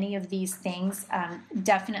deficient in any of these things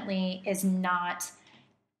definitely is not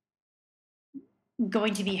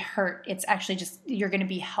going to be hurt. It's actually just, you're going to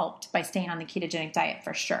be helped by staying on the ketogenic diet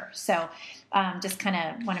for sure. So just kind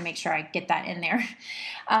of want to make sure I get that in there.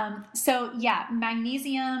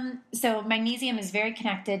 Magnesium. So magnesium is very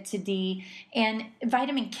connected to D and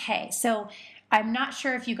vitamin K. So I'm not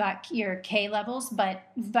sure if you got your K levels, but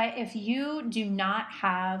if you do not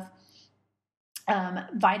have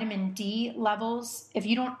vitamin D levels, if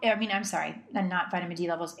you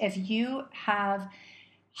have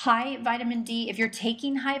high vitamin D, if you're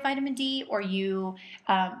taking high vitamin D, or you,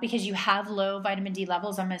 because you have low vitamin D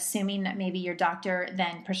levels, I'm assuming that maybe your doctor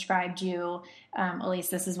then prescribed you, at least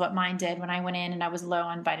this is what mine did when I went in and I was low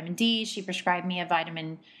on vitamin D. She prescribed me a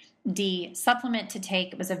vitamin D supplement to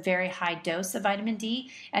take. It was a very high dose of vitamin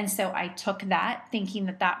D. And so I took that thinking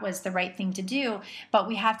that that was the right thing to do. But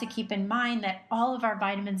we have to keep in mind that all of our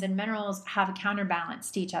vitamins and minerals have a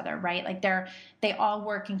counterbalance to each other, right? Like they all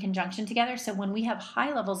work in conjunction together. So when we have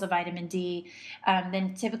high levels of vitamin D,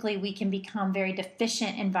 then typically we can become very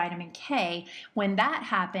deficient in vitamin K. When that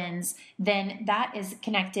happens, then that is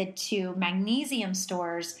connected to magnesium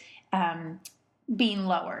stores being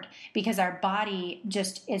lowered, because our body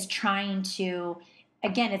just is trying to,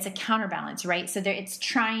 again, it's a counterbalance, right? So it's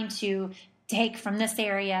trying to take from this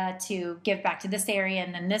area to give back to this area,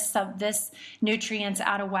 and then this nutrient's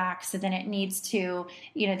out of whack, so then it needs to,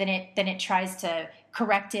 then it tries to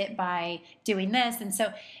correct it by doing this, and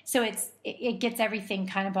so it gets everything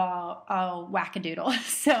kind of all wackadoodle.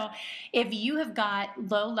 So if you have got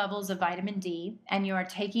low levels of vitamin D and you are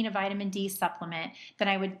taking a vitamin D supplement, then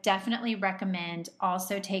I would definitely recommend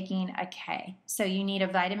also taking a K. So you need a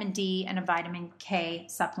vitamin D and a vitamin K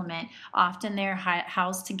supplement. Often they're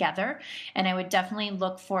housed together, and I would definitely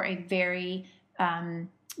look for a very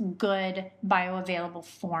good bioavailable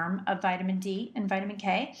form of vitamin D and vitamin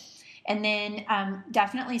K. And then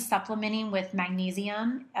definitely supplementing with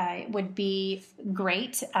magnesium would be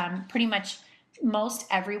great. Pretty much most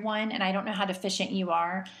everyone, and I don't know how deficient you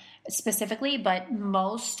are specifically, but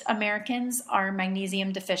most Americans are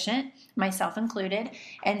magnesium deficient, myself included.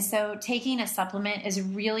 And so taking a supplement is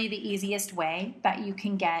really the easiest way that you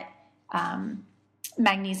can get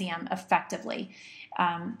magnesium effectively,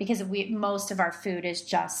 because most of our food is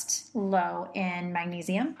just low in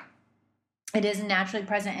magnesium. It is naturally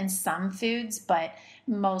present in some foods, but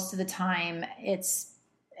most of the time it's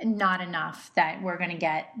not enough that we're going to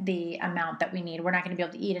get the amount that we need. We're not going to be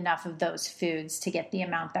able to eat enough of those foods to get the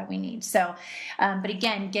amount that we need. So, but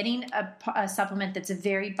again, getting a supplement that's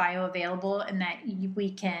very bioavailable and that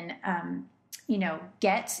we can,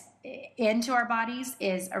 get into our bodies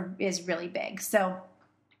is really big. So,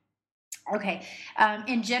 okay.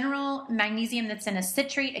 In general, magnesium that's in a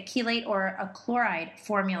citrate, a chelate, or a chloride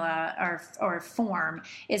formula or form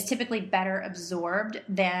is typically better absorbed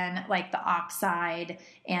than like the oxide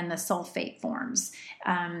and the sulfate forms.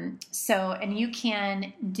 And you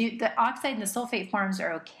can do the oxide and the sulfate forms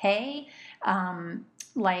are okay,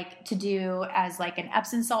 like to do as like an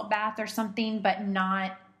Epsom salt bath or something, but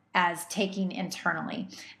not as taking internally.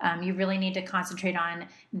 You really need to concentrate on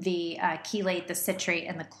the chelate, the citrate,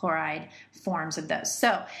 and the chloride forms of those.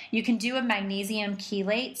 So you can do a magnesium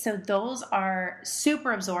chelate. So those are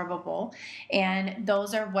super absorbable, and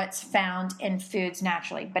those are what's found in foods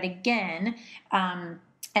naturally. But again,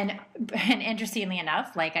 and interestingly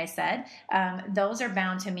enough, like I said, those are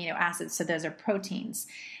bound to amino acids. So those are proteins.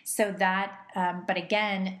 So that, but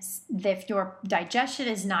again, if your digestion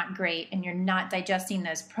is not great and you're not digesting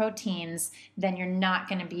those proteins, then you're not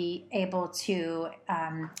going to be able to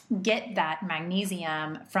get that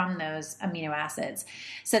magnesium from those amino acids.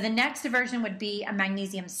 So the next version would be a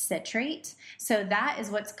magnesium citrate. So that is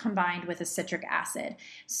what's combined with a citric acid.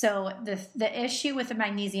 So the issue with the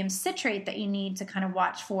magnesium citrate that you need to kind of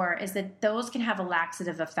watch for is that those can have a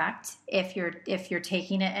laxative effect if you're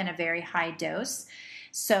taking it in a very high dose.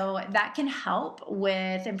 So that can help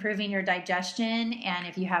with improving your digestion and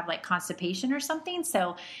if you have like constipation or something.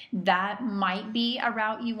 So that might be a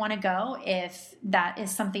route you want to go if that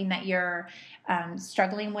is something that you're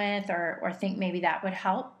struggling with or think maybe that would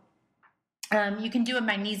help. You can do a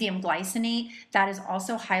magnesium glycinate. That is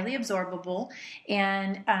also highly absorbable.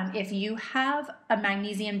 And if you have a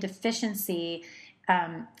magnesium deficiency,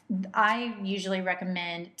 I usually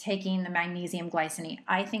recommend taking the magnesium glycinate.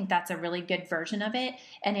 I think that's a really good version of it.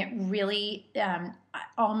 And it really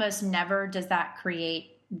almost never does that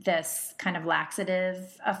create this kind of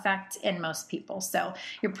laxative effect in most people. So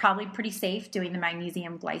you're probably pretty safe doing the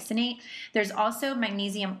magnesium glycinate. There's also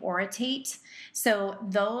magnesium orotate. So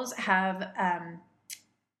those have...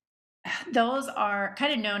 those are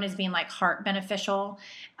kind of known as being like heart beneficial.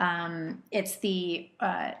 It's the...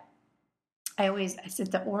 I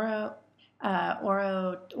said the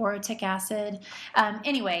orotic acid.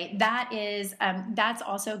 Anyway, that's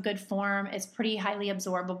also a good form. It's pretty highly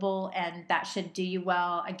absorbable, and that should do you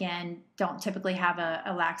well. Again, don't typically have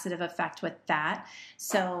a laxative effect with that,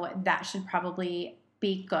 so that should probably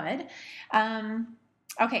be good.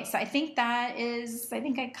 Okay, so I think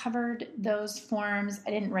I covered those forms.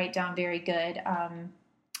 I didn't write down very good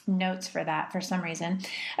notes for that for some reason.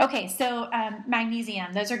 Okay, so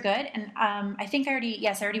magnesium, those are good. And I think I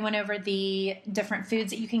already went over the different foods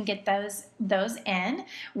that you can get those in,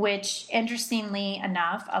 which interestingly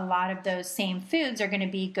enough, a lot of those same foods are going to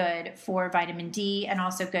be good for vitamin D and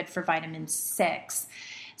also good for vitamin 6.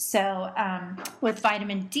 So with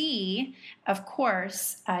vitamin D, of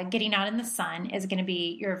course, getting out in the sun is going to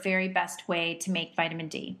be your very best way to make vitamin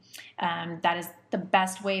D. That is the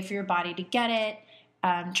best way for your body to get it.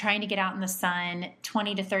 Trying to get out in the sun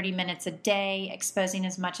 20 to 30 minutes a day, exposing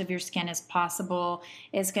as much of your skin as possible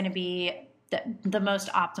is going to be the most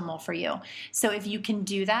optimal for you. So if you can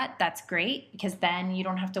do that, that's great, because then you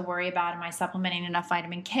don't have to worry about, am I supplementing enough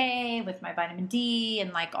vitamin K with my vitamin D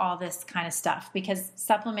and like all this kind of stuff, because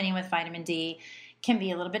supplementing with vitamin D can be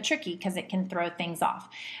a little bit tricky because it can throw things off.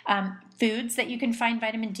 Foods that you can find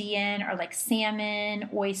vitamin D in are like salmon,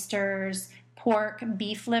 oysters, pork,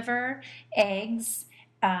 beef liver, eggs,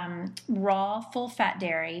 raw full fat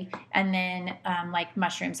dairy, and then like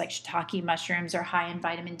mushrooms, like shiitake mushrooms are high in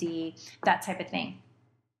vitamin D, that type of thing.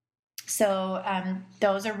 So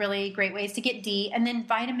those are really great ways to get D. And then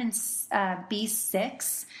vitamin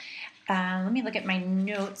B6. Let me look at my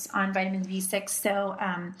notes on vitamin B6. So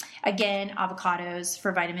again, avocados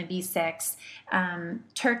for vitamin B6,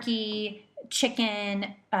 turkey,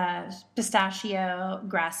 chicken, pistachio,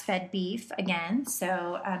 grass-fed beef again.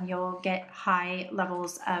 So you'll get high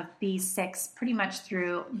levels of B6 pretty much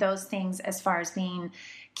through those things as far as being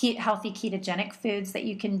healthy ketogenic foods that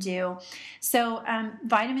you can do. So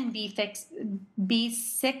vitamin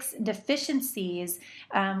B6 deficiencies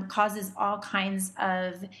causes all kinds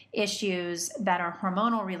of issues that are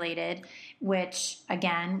hormonal related, which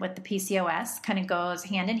again with the PCOS kind of goes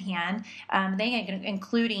hand in hand,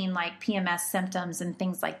 including like PMS symptoms and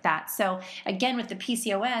things like that. So again, with the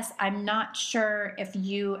PCOS, I'm not sure if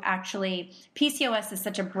you actually, PCOS is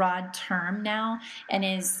such a broad term now, and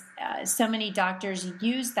is so many doctors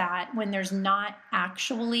use that when there's not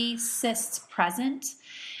actually cysts present.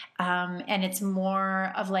 And it's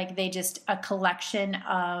more of like they just a collection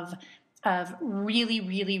of really,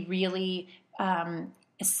 really, really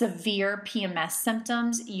severe PMS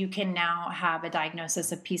symptoms. You can now have a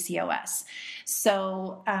diagnosis of PCOS.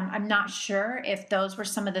 So I'm not sure if those were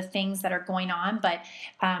some of the things that are going on, but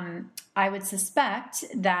I would suspect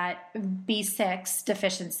that B6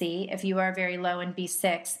 deficiency, if you are very low in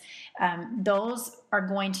B6, those are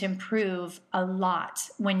going to improve a lot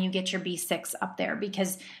when you get your B6 up there,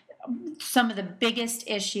 because some of the biggest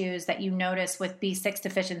issues that you notice with B6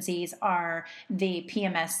 deficiencies are the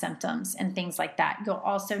PMS symptoms and things like that. You'll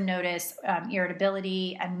also notice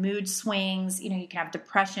irritability and mood swings. You know, you can have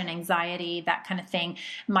depression, anxiety, that kind of thing.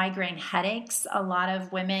 Migraine headaches. A lot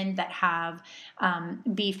of women that have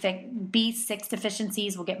B6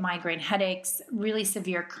 deficiencies will get migraine headaches, really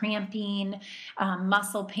severe cramping,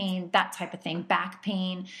 muscle pain, that type of thing, back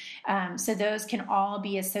pain. So those can all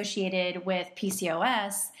be associated with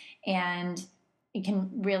PCOS. And you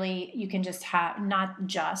can just have, not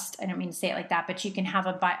just, I don't mean to say it like that, but you can have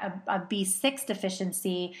a B6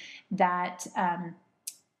 deficiency that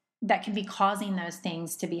can be causing those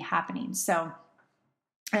things to be happening. So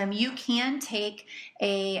you can take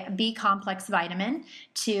a B complex vitamin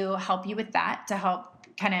to help you with that, to help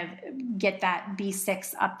kind of get that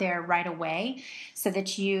B6 up there right away, so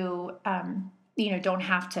that you don't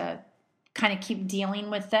have to kind of keep dealing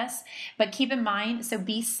with this. But keep in mind, so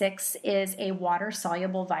B6 is a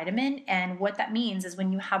water-soluble vitamin, and what that means is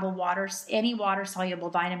when you have any water-soluble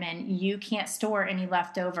vitamin, you can't store any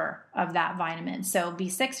leftover of that vitamin. So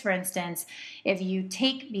B6, for instance, if you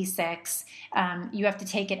take B6, you have to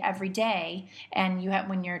take it every day, and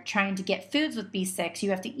when you're trying to get foods with B6,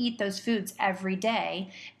 you have to eat those foods every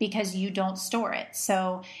day because you don't store it.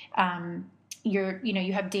 So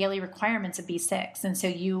you have daily requirements of B6, and so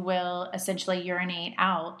you will essentially urinate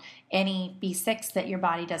out any B6 that your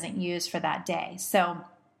body doesn't use for that day. So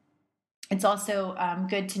it's also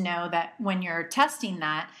good to know that when you're testing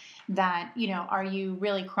that, are you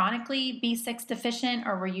really chronically B6 deficient,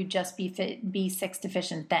 or were you just B6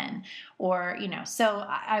 deficient then? Or, so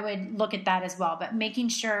I would look at that as well, but making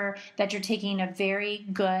sure that you're taking a very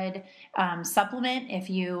good supplement. If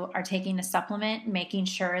you are taking a supplement, making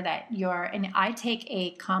sure that and I take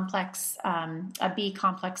a B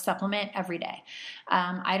complex supplement every day.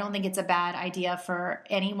 I don't think it's a bad idea for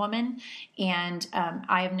any woman. And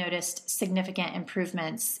I have noticed significant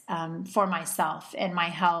improvements for myself and my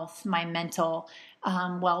health, my mental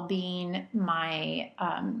well-being, my,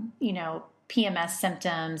 PMS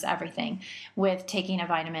symptoms, everything, with taking a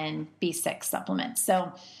vitamin B6 supplement.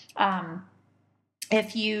 So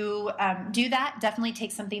if you do that, definitely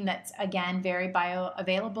take something that's, again, very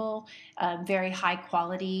bioavailable, very high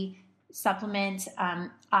quality supplement.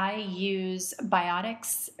 I use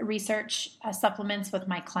Biotics research supplements with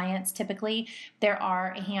my clients. Typically, there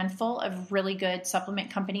are a handful of really good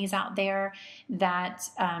supplement companies out there that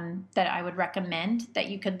I would recommend that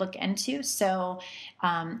you could look into. So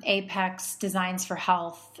Apex, Designs for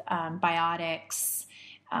Health, Biotics.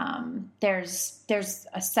 There's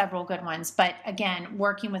several good ones, but again,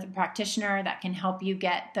 working with a practitioner that can help you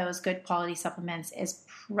get those good quality supplements is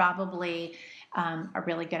probably a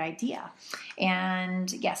really good idea. And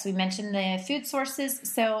yes, we mentioned the food sources.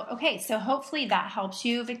 So hopefully that helps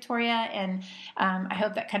you, Victoria. And I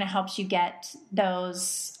hope that kind of helps you get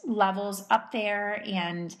those levels up there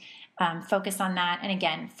and focus on that. And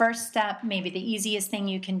again, first step, maybe the easiest thing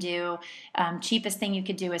you can do, cheapest thing you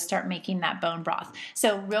could do is start making that bone broth.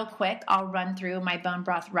 So real quick, I'll run through my bone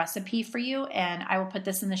broth recipe for you, and I will put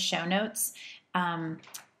this in the show notes.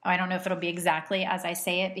 I don't know if it'll be exactly as I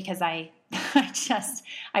say it, because I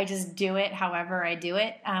just do it however I do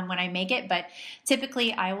it when I make it. But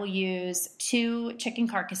typically I will use 2 chicken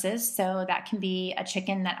carcasses. So that can be a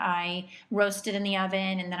chicken that I roasted in the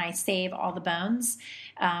oven and then I save all the bones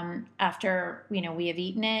after we have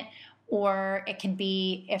eaten it. Or it can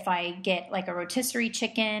be if I get like a rotisserie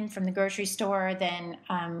chicken from the grocery store, then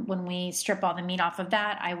when we strip all the meat off of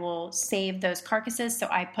that, I will save those carcasses. So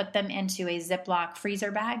I put them into a Ziploc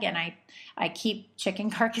freezer bag, and I keep chicken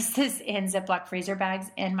carcasses in Ziploc freezer bags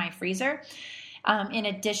in my freezer. In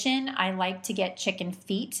addition, I like to get chicken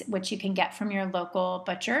feet, which you can get from your local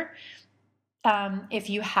butcher. If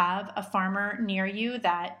you have a farmer near you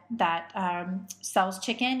that sells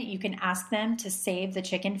chicken, you can ask them to save the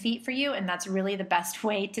chicken feet for you, and that's really the best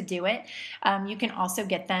way to do it. You can also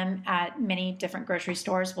get them at many different grocery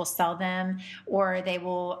stores will sell them, or they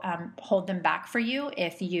will hold them back for you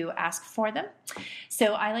if you ask for them.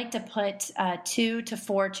 So I like to put 2 to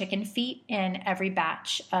 4 chicken feet in every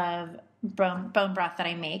batch of bone broth that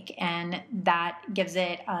I make, and that gives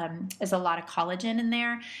it is a lot of collagen in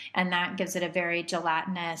there, and that gives it a very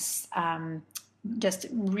gelatinous, just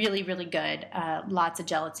really, really good. Lots of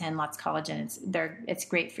gelatin, lots of collagen. It's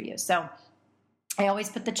great for you. So I always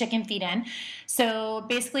put the chicken feet in. So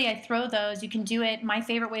basically I throw those. You can do it. My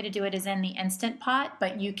favorite way to do it is in the Instant Pot,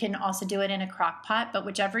 but you can also do it in a crock pot. But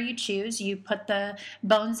whichever you choose, you put the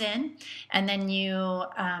bones in, and then you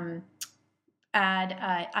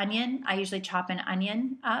add onion. I usually chop an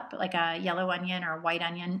onion up, like a yellow onion or a white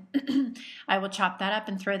onion. I will chop that up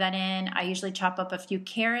and throw that in. I usually chop up a few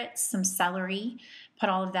carrots, some celery, put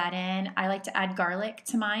all of that in. I like to add garlic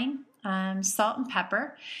to mine. Salt and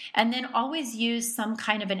pepper, and then always use some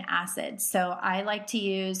kind of an acid. So I like to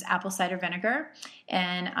use apple cider vinegar,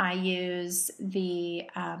 and I use the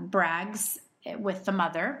Bragg's with the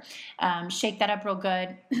mother. Shake that up real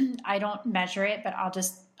good. I don't measure it, but I'll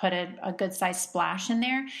just put a good size splash in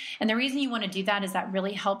there. And the reason you want to do that is that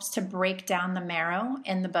really helps to break down the marrow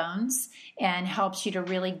in the bones and helps you to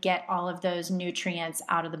really get all of those nutrients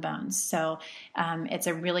out of the bones. So it's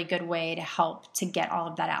a really good way to help to get all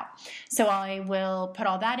of that out. So I will put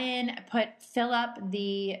all that in, fill up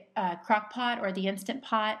the crock pot or the Instant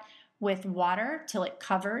Pot with water till it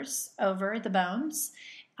covers over the bones.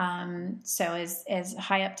 So as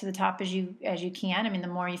high up to the top as you can. I mean, the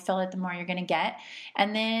more you fill it, the more you're going to get.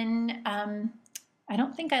 And then I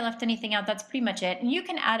don't think I left anything out. That's pretty much it. And you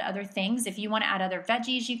can add other things. If you want to add other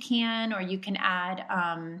veggies, you can, or you can add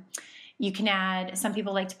some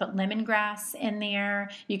people like to put lemongrass in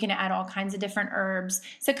there. You can add all kinds of different herbs.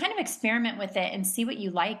 So kind of experiment with it and see what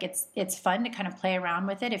you like. It's fun to kind of play around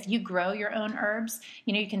with it. If you grow your own herbs,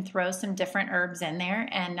 you can throw some different herbs in there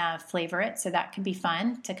and flavor it. So that can be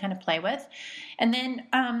fun to kind of play with. And then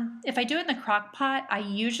if I do it in the crock pot, I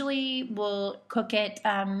usually will cook it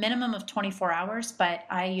minimum of 24 hours, but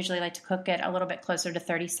I usually like to cook it a little bit closer to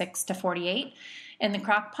 36 to 48. In the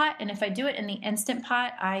crock pot. And if I do it in the Instant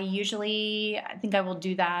Pot, I think I will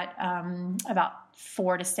do that about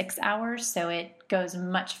 4 to 6 hours. So it goes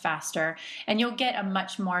much faster and you'll get a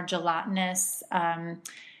much more gelatinous,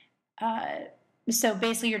 so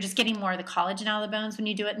basically you're just getting more of the collagen out of the bones when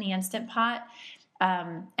you do it in the Instant Pot.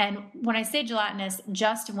 And when I say gelatinous,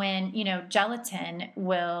 just when, gelatin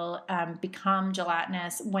will become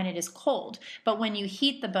gelatinous when it is cold. But when you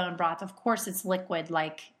heat the bone broth, of course, it's liquid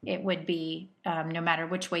like it would be no matter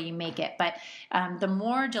which way you make it. But the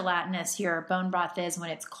more gelatinous your bone broth is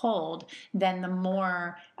when it's cold, then the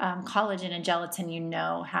more collagen and gelatin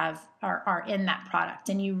are in that product.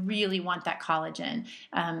 And you really want that collagen.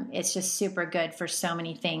 It's just super good for so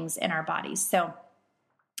many things in our bodies. So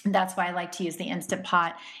that's why I like to use the Instant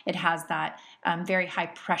Pot. It has that very high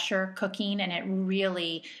pressure cooking, and it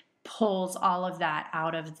really pulls all of that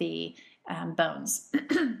out of the bones.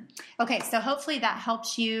 Okay, so hopefully that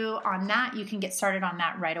helps you on that. You can get started on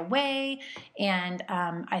that right away, and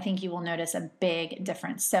I think you will notice a big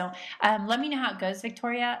difference. So let me know how it goes,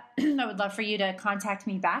 Victoria. I would love for you to contact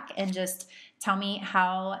me back and just tell me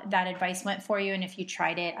how that advice went for you and if you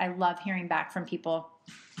tried it. I love hearing back from people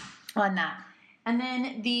on that. And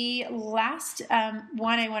then the last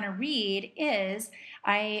one I want to read is,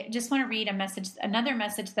 I just want to read another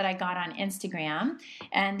message that I got on Instagram.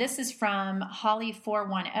 And this is from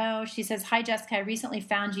Holly410. She says, "Hi, Jessica. I recently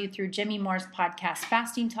found you through Jimmy Moore's podcast,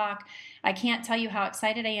 Fasting Talk. I can't tell you how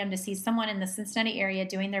excited I am to see someone in the Cincinnati area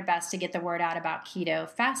doing their best to get the word out about keto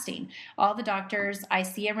fasting. All the doctors I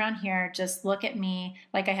see around here just look at me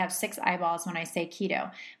like I have 6 eyeballs when I say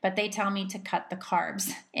keto, but they tell me to cut the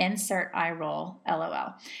carbs. Insert eye roll,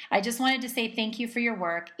 LOL. I just wanted to say thank you for your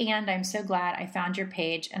work, and I'm so glad I found your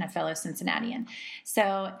page and a fellow Cincinnatian."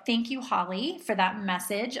 So thank you, Holly, for that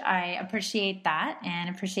message. I appreciate that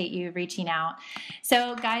and appreciate you reaching out.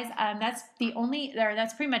 So guys, that's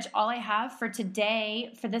pretty much all I have for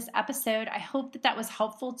today for this episode. I hope that was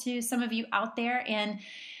helpful to some of you out there. And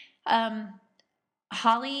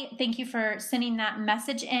Holly, thank you for sending that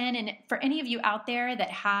message in. And for any of you out there that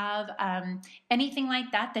have anything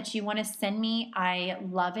like that you want to send me, I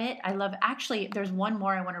love it. Actually, there's one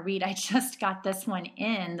more I want to read. I just got this one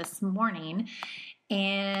in this morning,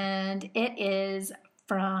 and it was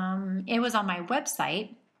on my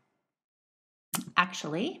website,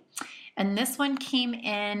 actually. And this one came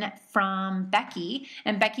in from Becky,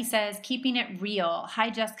 and Becky says, "Keeping it real. Hi,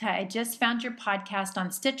 Jessica. I just found your podcast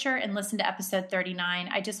on Stitcher and listened to episode 39.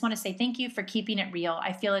 I just want to say thank you for keeping it real.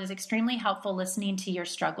 I feel it is extremely helpful listening to your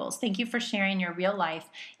struggles. Thank you for sharing your real life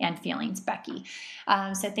and feelings, Becky."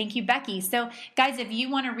 So thank you, Becky. So guys, if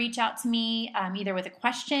you want to reach out to me either with a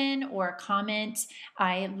question or a comment,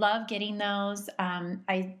 I love getting those.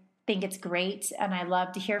 I think it's great, and I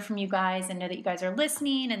love to hear from you guys and know that you guys are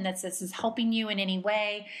listening and that this is helping you in any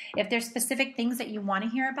way. If there's specific things that you want to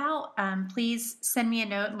hear about, please send me a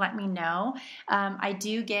note and let me know. I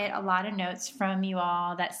do get a lot of notes from you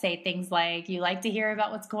all that say things like you like to hear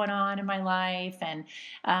about what's going on in my life and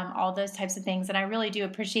all those types of things, and I really do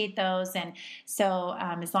appreciate those. And so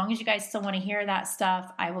as long as you guys still want to hear that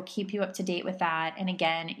stuff, I will keep you up to date with that. And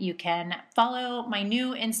again, you can follow my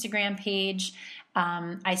new Instagram page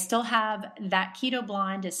I still have that Keto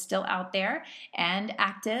Blonde is still out there and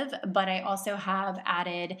active, but I also have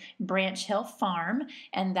added Branch Hill Farm,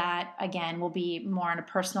 and that again will be more on a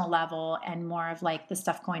personal level and more of like the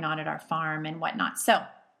stuff going on at our farm and whatnot. So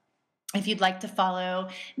if you'd like to follow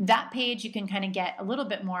that page, you can kind of get a little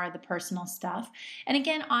bit more of the personal stuff. And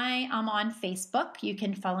again, I am on Facebook. You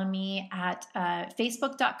can follow me at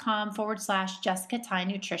facebook.com/Jessica Ty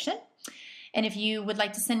Nutrition. And if you would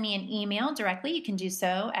like to send me an email directly, you can do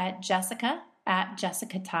so at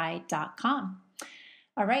jessica@jessicaty.com.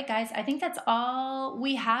 All right, guys, I think that's all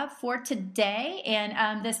we have for today.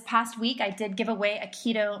 And this past week, I did give away a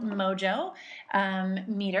Keto Mojo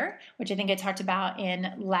meter, which I think I talked about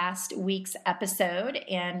in last week's episode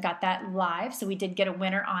and got that live. So we did get a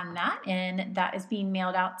winner on that, and that is being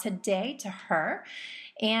mailed out today to her.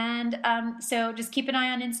 And so just keep an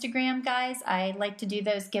eye on Instagram, guys. I like to do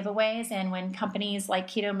those giveaways. And when companies like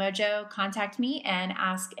Keto Mojo contact me and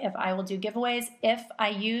ask if I will do giveaways, if I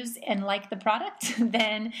use and like the product,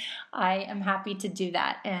 then I am happy to do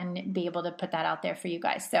that and be able to put that out there for you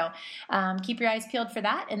guys. So keep your eyes peeled for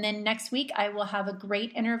that. And then next week, I will have a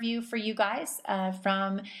great interview for you guys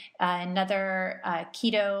from another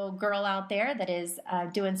keto girl out there that is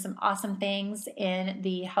doing some awesome things in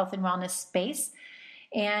the health and wellness space.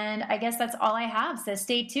 And I guess that's all I have. So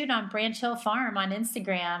stay tuned on Branch Hill Farm on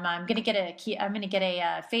Instagram. I'm gonna get a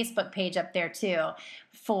Facebook page up there too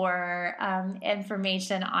for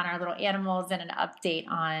information on our little animals and an update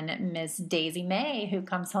on Miss Daisy May, who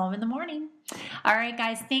comes home in the morning. All right,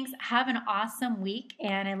 guys. Thanks. Have an awesome week,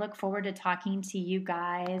 and I look forward to talking to you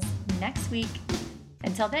guys next week.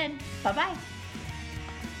 Until then, bye-bye.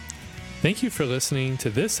 Thank you for listening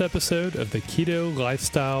to this episode of the Keto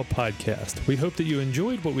Lifestyle Podcast. We hope that you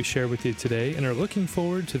enjoyed what we shared with you today and are looking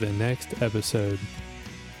forward to the next episode.